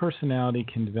new personality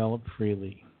can develop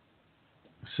freely.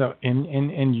 So,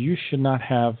 and you should not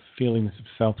have feelings of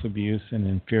self-abuse and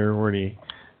inferiority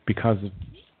because of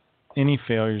any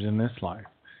failures in this life.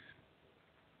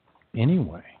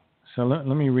 Anyway, so let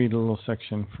me read a little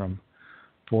section from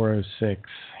 406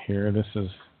 here. This is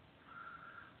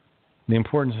the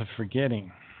importance of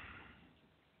forgetting.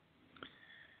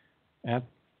 At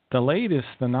the latest,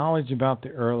 the knowledge about the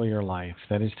earlier life,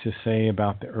 that is to say,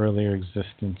 about the earlier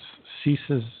existence,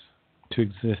 ceases to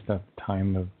exist at the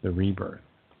time of the rebirth.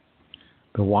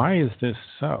 But why is this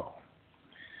so?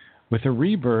 With a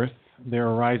rebirth, there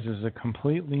arises a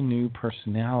completely new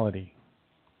personality,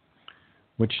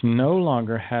 which no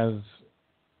longer has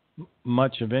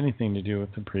much of anything to do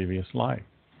with the previous life.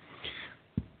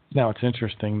 Now, it's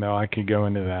interesting, though. I could go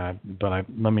into that, but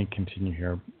let me continue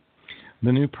here.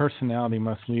 The new personality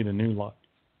must lead a new life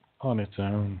on its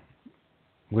own,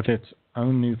 with its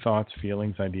own new thoughts,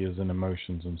 feelings, ideas, and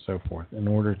emotions, and so forth, in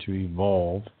order to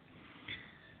evolve,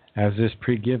 as is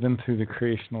pre-given through the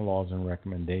creational laws and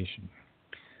recommendation.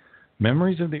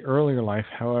 Memories of the earlier life,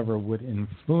 however, would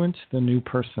influence the new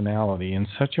personality in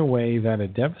such a way that a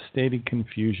devastating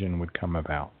confusion would come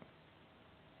about,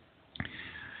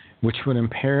 which would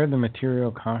impair the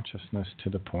material consciousness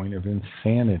to the point of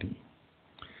insanity.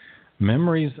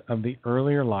 Memories of the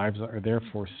earlier lives are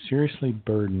therefore seriously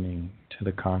burdening to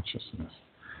the consciousness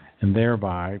and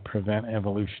thereby prevent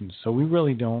evolution. So we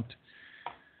really don't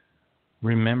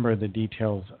remember the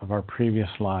details of our previous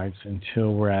lives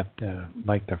until we're at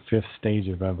the fifth stage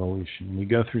of evolution. We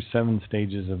go through 7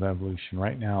 stages of evolution.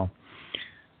 Right now,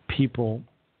 people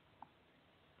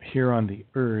here on the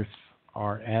earth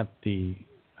are at the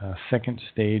second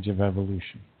stage of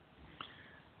evolution,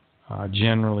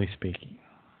 generally speaking.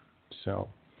 So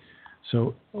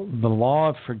the law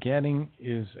of forgetting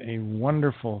is a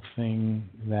wonderful thing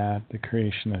that the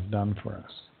creation has done for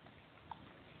us.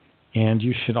 And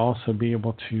you should also be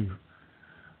able to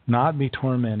not be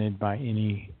tormented by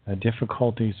any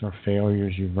difficulties or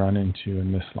failures you've run into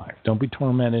in this life. Don't be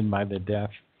tormented by the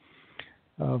death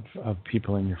of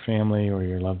people in your family or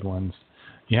your loved ones.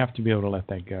 You have to be able to let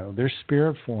that go. Their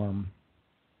spirit form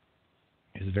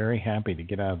is very happy to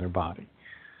get out of their body.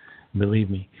 Believe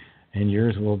me. And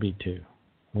yours will be too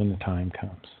when the time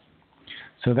comes.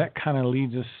 So that kind of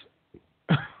leads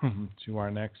us to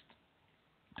our next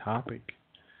topic,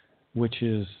 which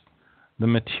is the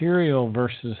material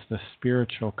versus the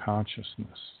spiritual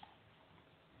consciousness.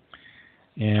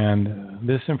 And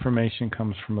this information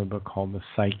comes from a book called The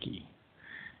Psyche.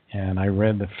 And I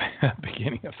read the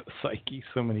beginning of The Psyche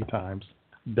so many times,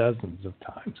 dozens of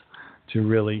times, to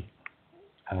really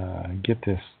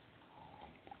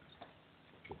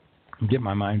get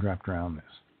my mind wrapped around this.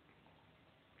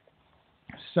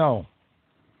 So,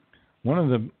 one of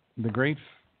the great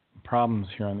problems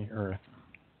here on the earth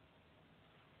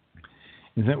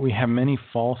is that we have many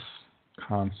false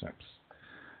concepts.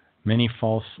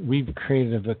 We've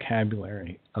created a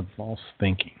vocabulary of false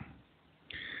thinking.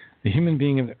 The human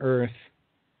being of the earth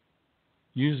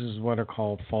uses what are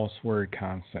called false word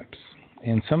concepts.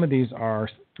 And some of these are,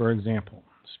 for example,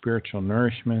 spiritual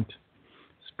nourishment,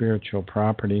 spiritual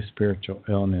property, spiritual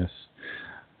illness.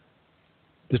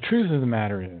 The truth of the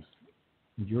matter is,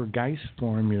 your Geist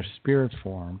form, your spirit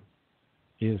form,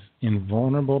 is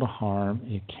invulnerable to harm.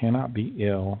 It cannot be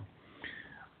ill.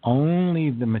 Only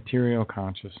the material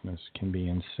consciousness can be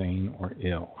insane or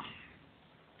ill.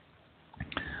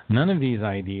 None of these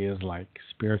ideas, like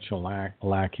spiritual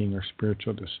lacking or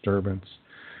spiritual disturbance,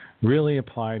 really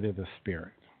apply to the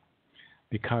spirit,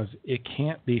 because it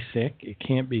can't be sick, it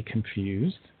can't be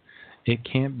confused, it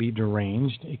can't be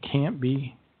deranged, it can't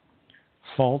be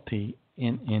faulty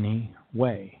in any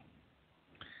way.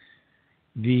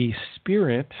 The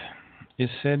spirit is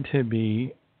said to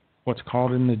be what's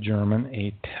called in the German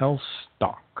a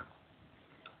Teilstock,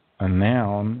 a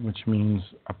noun which means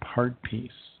a part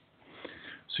piece.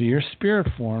 So your spirit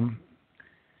form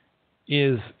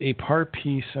is a part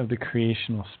piece of the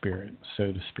creational spirit,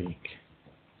 so to speak.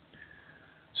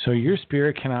 So your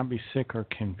spirit cannot be sick or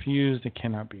confused. It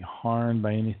cannot be harmed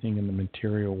by anything in the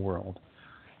material world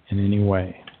in any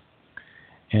way.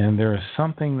 And there is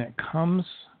something that comes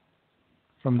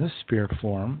from this spirit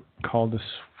form called the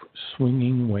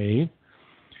swinging wave,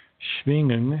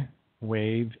 schwingen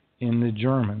wave in the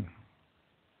German.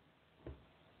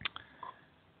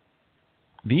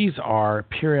 These are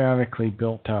periodically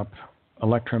built up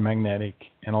electromagnetic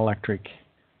and electric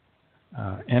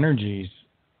energies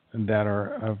that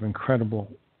are of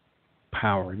incredible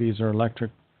power. These are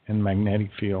electric and magnetic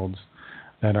fields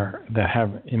that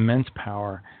have immense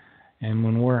power, and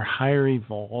when we're higher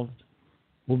evolved,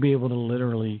 we'll be able to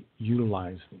literally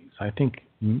utilize these. I think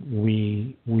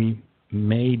we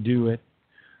may do it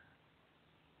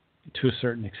to a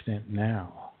certain extent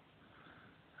now,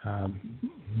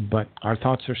 but our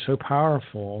thoughts are so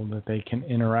powerful that they can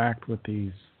interact with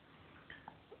these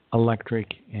electric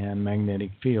and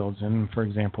magnetic fields. And for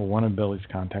example, one of Billy's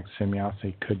contacts said me out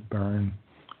they could burn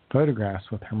photographs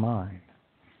with her mind.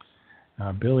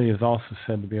 Billy is also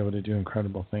said to be able to do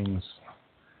incredible things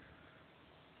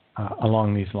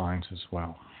along these lines as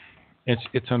well.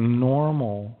 It's a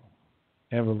normal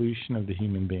evolution of the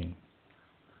human being.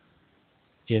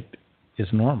 It is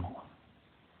normal.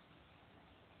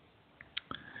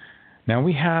 Now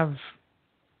we have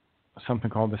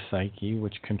something called the psyche,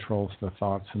 which controls the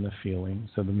thoughts and the feelings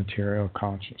of the material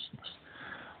consciousness.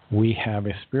 We have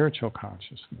a spiritual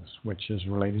consciousness, which is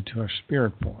related to our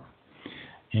spirit form.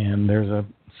 And there's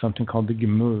something called the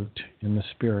Gemut in the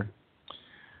spirit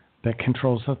that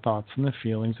controls the thoughts and the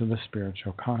feelings of the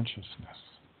spiritual consciousness.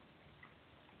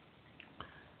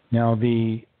 Now,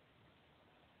 the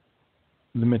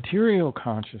material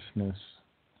consciousness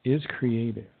is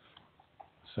creative.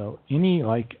 So if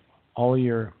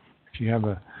you have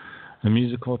a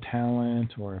musical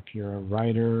talent, or if you're a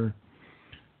writer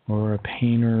or a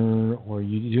painter, or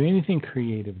you do anything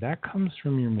creative, that comes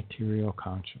from your material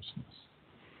consciousness.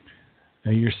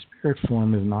 Now, your spirit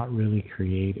form is not really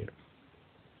creative,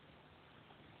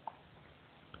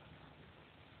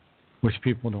 which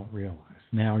people don't realize.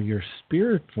 Now, your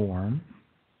spirit form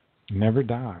never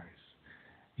dies.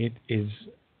 It is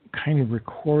kind of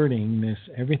recording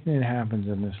everything that happens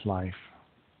in this life.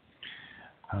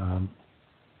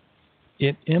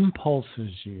 It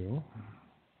impulses you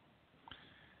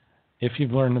if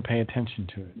you've learned to pay attention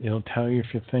to it. It'll tell you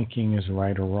if your thinking is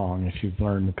right or wrong if you've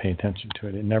learned to pay attention to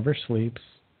it. It never sleeps.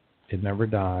 It never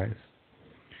dies.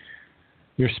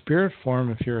 Your spirit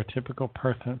form, if you're a typical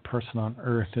person on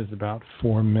Earth, is about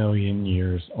 4 million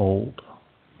years old.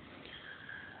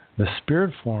 The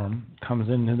spirit form comes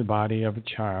into the body of a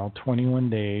child 21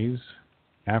 days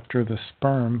after the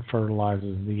sperm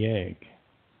fertilizes the egg.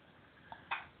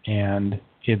 And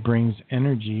it brings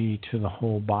energy to the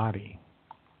whole body.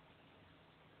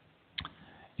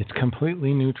 It's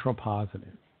completely neutral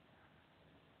positive.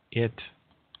 It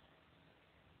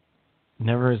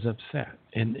never is upset.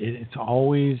 And it's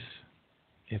always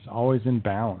in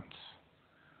balance.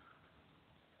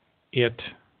 It's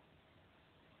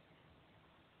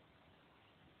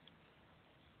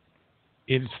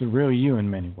the real you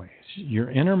in many ways. Your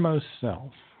innermost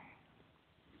self,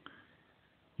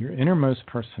 your innermost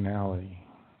personality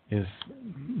is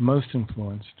most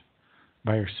influenced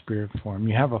by your spirit form.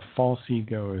 You have a false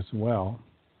ego as well,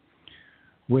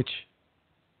 which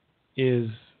is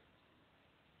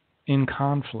in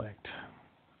conflict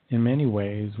in many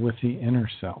ways with the inner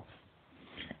self,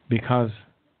 because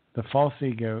the false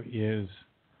ego is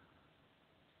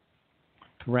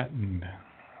threatened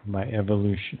by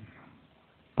evolution,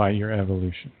 by your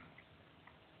evolution.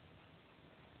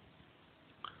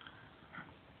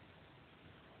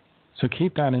 So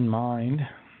keep that in mind.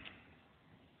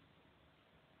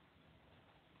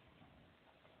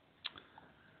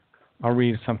 I'll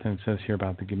read something that says here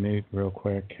about the Gemut real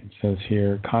quick. It says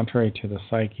here, contrary to the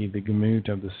psyche, the Gemut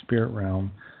of the spirit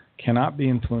realm cannot be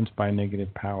influenced by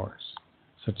negative powers,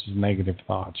 such as negative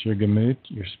thoughts. Your Gemut,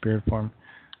 your spirit form,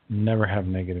 never have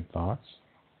negative thoughts.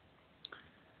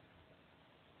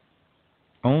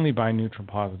 Only by neutral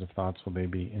positive thoughts will they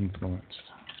be influenced.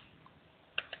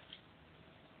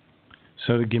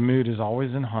 So the Gemut is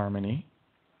always in harmony.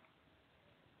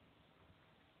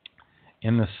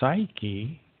 In the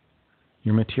psyche,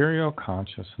 your material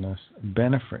consciousness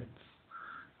benefits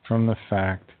from the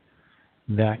fact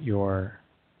that your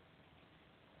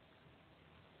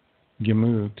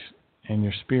Gemut and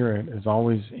your spirit is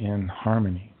always in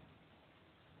harmony.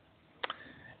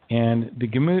 And the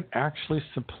Gemut actually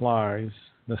supplies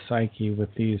the psyche with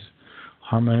these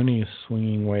harmonious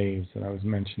swinging waves that I was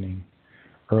mentioning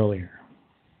earlier.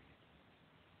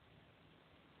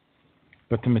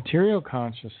 But the material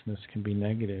consciousness can be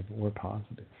negative or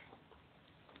positive.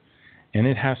 And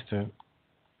it has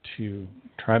to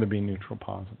try to be neutral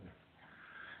positive.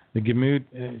 The Gemut,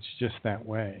 it's just that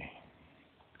way.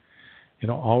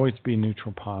 It'll always be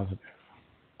neutral positive.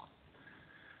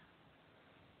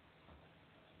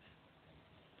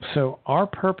 So our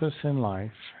purpose in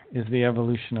life is the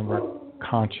evolution of our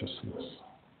consciousness.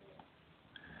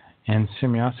 And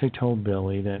Semyase told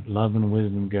Billy that love and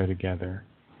wisdom go together,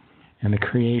 and the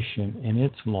creation and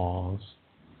its laws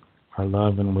are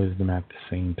love and wisdom at the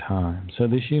same time. So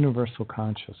this universal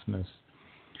consciousness,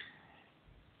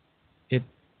 it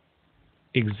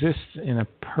exists in a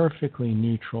perfectly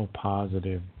neutral,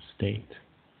 positive state.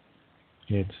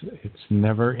 It's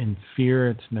never in fear.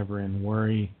 It's never in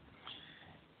worry.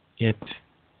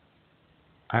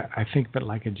 I think that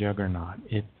like a juggernaut,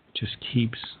 it just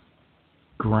keeps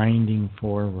grinding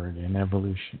forward in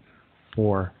evolution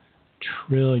for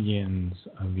trillions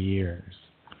of years.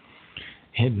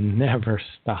 It never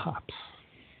stops.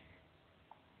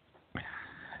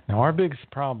 Now, our biggest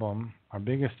problem, our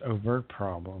biggest overt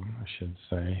problem, I should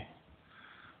say,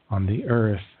 on the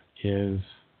earth is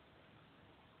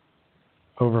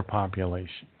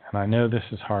overpopulation. And I know this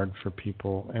is hard for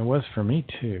people, and it was for me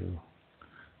too,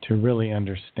 to really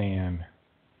understand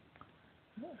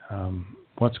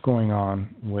what's going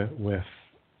on with.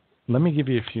 Let me give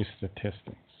you a few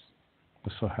statistics.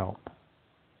 This will help.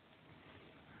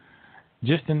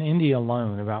 Just in India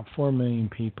alone, about 4 million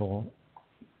people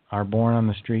are born on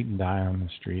the street and die on the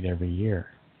street every year.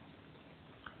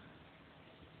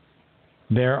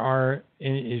 There are,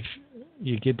 if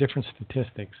you get different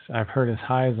statistics, I've heard as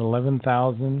high as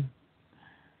 11,000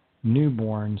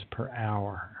 newborns per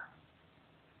hour.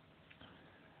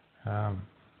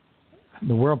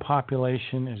 The world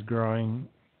population is growing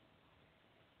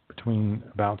between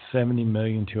about 70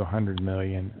 million to 100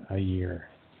 million a year.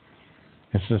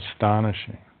 It's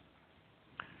astonishing.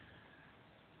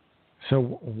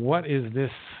 So what is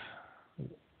this?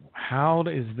 How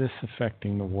is this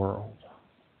affecting the world?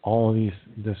 All of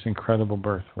this incredible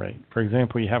birth rate. For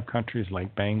example, you have countries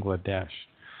like Bangladesh,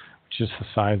 which is the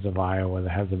size of Iowa,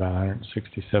 that has about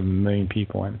 167 million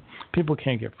people, and people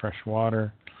can't get fresh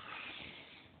water.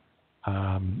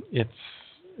 It's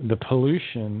the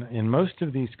pollution in most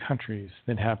of these countries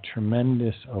that have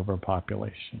tremendous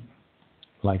overpopulation,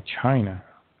 like China,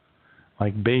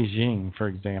 like Beijing, for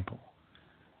example.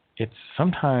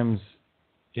 Sometimes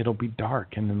it'll be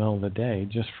dark in the middle of the day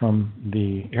just from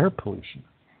the air pollution.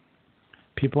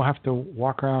 People have to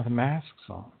walk around with masks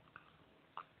on.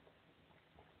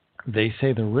 They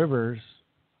say the rivers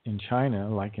in China,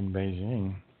 like in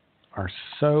Beijing, are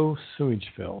so sewage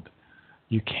filled,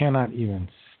 you cannot even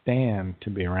stand to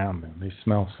be around them. They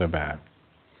smell so bad.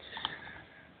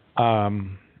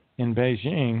 In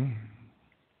Beijing,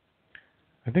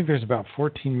 I think there's about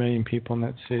 14 million people in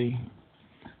that city.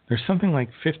 There's something like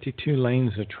 52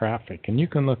 lanes of traffic, and you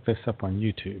can look this up on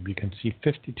YouTube. You can see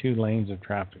 52 lanes of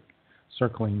traffic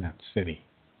circling that city.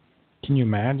 Can you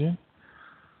imagine?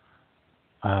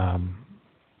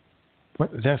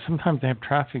 Sometimes they have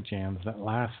traffic jams that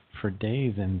last for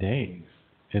days and days.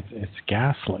 It's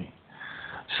ghastly.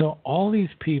 So all these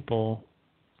people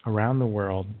around the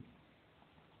world,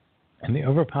 and the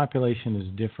overpopulation is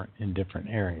different in different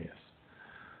areas.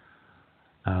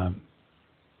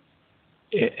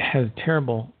 It has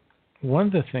terrible. One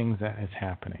of the things that is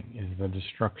happening is the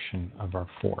destruction of our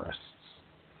forests.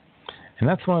 And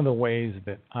that's one of the ways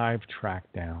that I've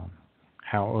tracked down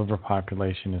how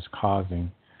overpopulation is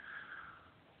causing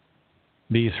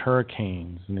these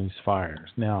hurricanes and these fires.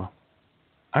 Now,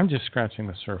 I'm just scratching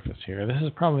the surface here. This is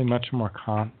probably much more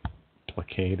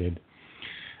complicated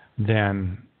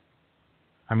than,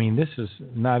 this is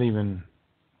not even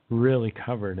really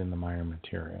covered in the Meyer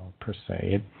material per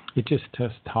se. It just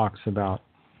talks about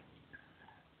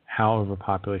how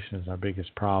overpopulation is our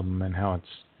biggest problem and how it's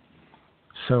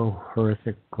so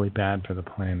horrifically bad for the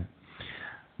planet.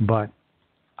 But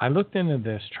I looked into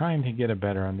this trying to get a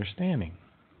better understanding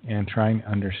and trying to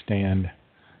understand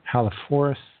how the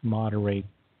forests moderate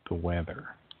the weather.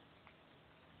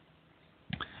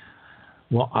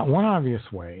 Well, one obvious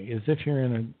way is if you're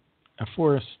in a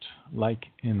forest like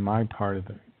in my part of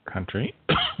the country,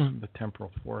 the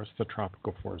temperate forest, the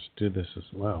tropical forests do this as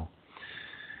well,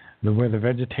 where the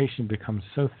vegetation becomes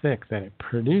so thick that it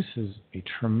produces a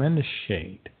tremendous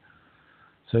shade.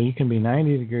 So you can be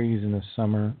 90 degrees in the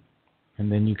summer,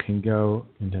 and then you can go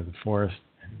into the forest,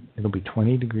 and it'll be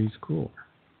 20 degrees cooler,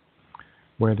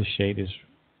 where the shade is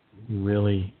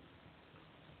really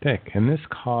thick. And this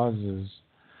causes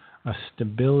a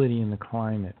stability in the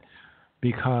climate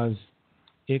because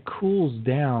it cools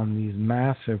down these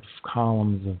massive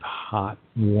columns of hot,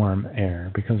 warm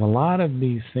air. Because a lot of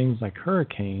these things like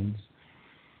hurricanes,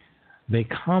 they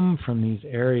come from these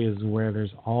areas where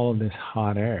there's all of this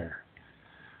hot air.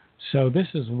 So this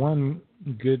is one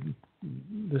of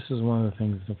the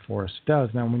things the forest does.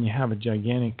 Now, when you have a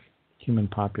gigantic human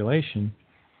population,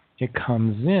 it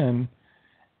comes in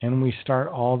and we start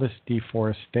all this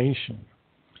deforestation.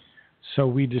 So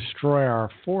we destroy our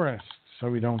forests so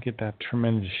we don't get that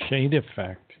tremendous shade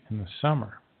effect in the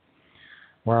summer.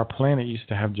 Where our planet used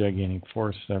to have gigantic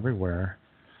forests everywhere,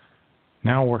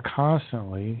 now we're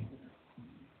constantly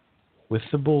with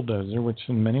the bulldozer, which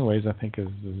in many ways I think is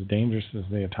as dangerous as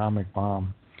the atomic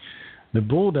bomb. The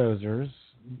bulldozers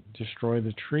destroy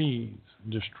the trees,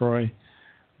 destroy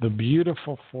the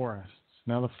beautiful forests.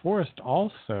 Now the forest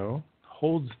also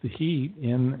holds the heat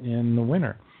in the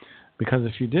winter, because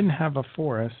if you didn't have a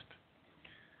forest,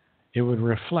 it would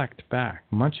reflect back.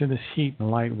 Much of this heat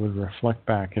and light would reflect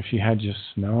back. If you had just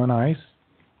snow and ice,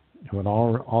 it would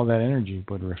all that energy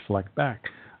would reflect back.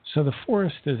 So the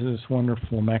forest is this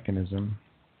wonderful mechanism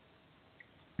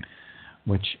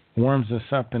which warms us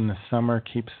up in the summer,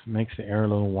 makes the air a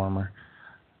little warmer.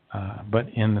 But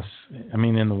in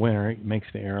the winter, it makes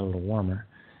the air a little warmer.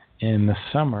 In the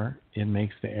summer, it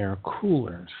makes the air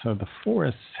cooler. So the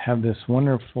forests have this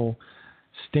wonderful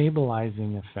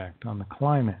stabilizing effect on the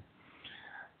climate.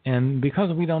 And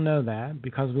because we don't know that,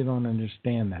 because we don't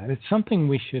understand that, it's something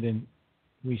we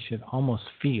should almost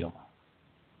feel,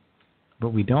 but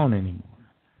we don't anymore.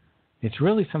 It's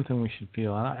really something we should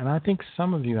feel. And I think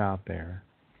some of you out there,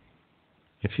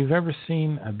 if you've ever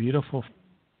seen a beautiful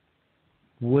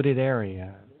wooded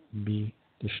area be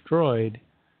destroyed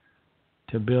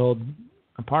to build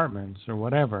apartments or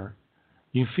whatever,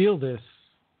 you feel this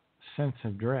sense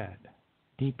of dread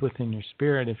deep within your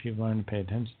spirit if you've learned to pay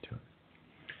attention to it.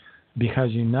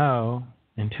 Because you know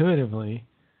intuitively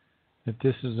that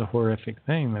this is a horrific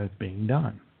thing that is being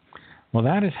done. Well,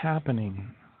 that is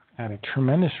happening at a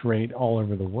tremendous rate all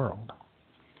over the world.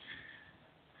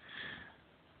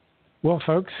 Well,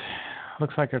 folks,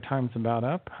 looks like our time's about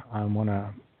up. I want to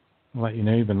let you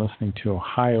know you've been listening to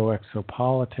Ohio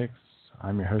Exopolitics.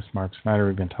 I'm your host, Mark Snyder.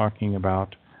 We've been talking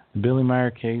about the Billy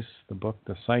Meier case, the book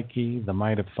The Psyche, The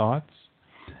Might of Thoughts,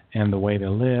 and The Way to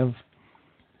Live.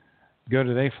 Go to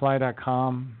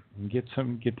theyfly.com and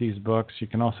get these books. You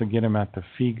can also get them at the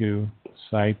FIGU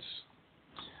sites.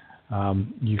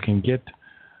 You can get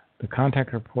the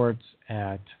contact reports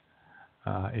at,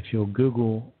 if you'll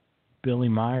Google Billy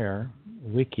Meier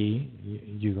Wiki,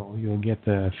 you'll get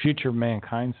the Future of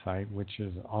Mankind site, which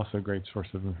is also a great source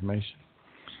of information.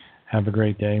 Have a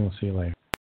great day, and we'll see you later.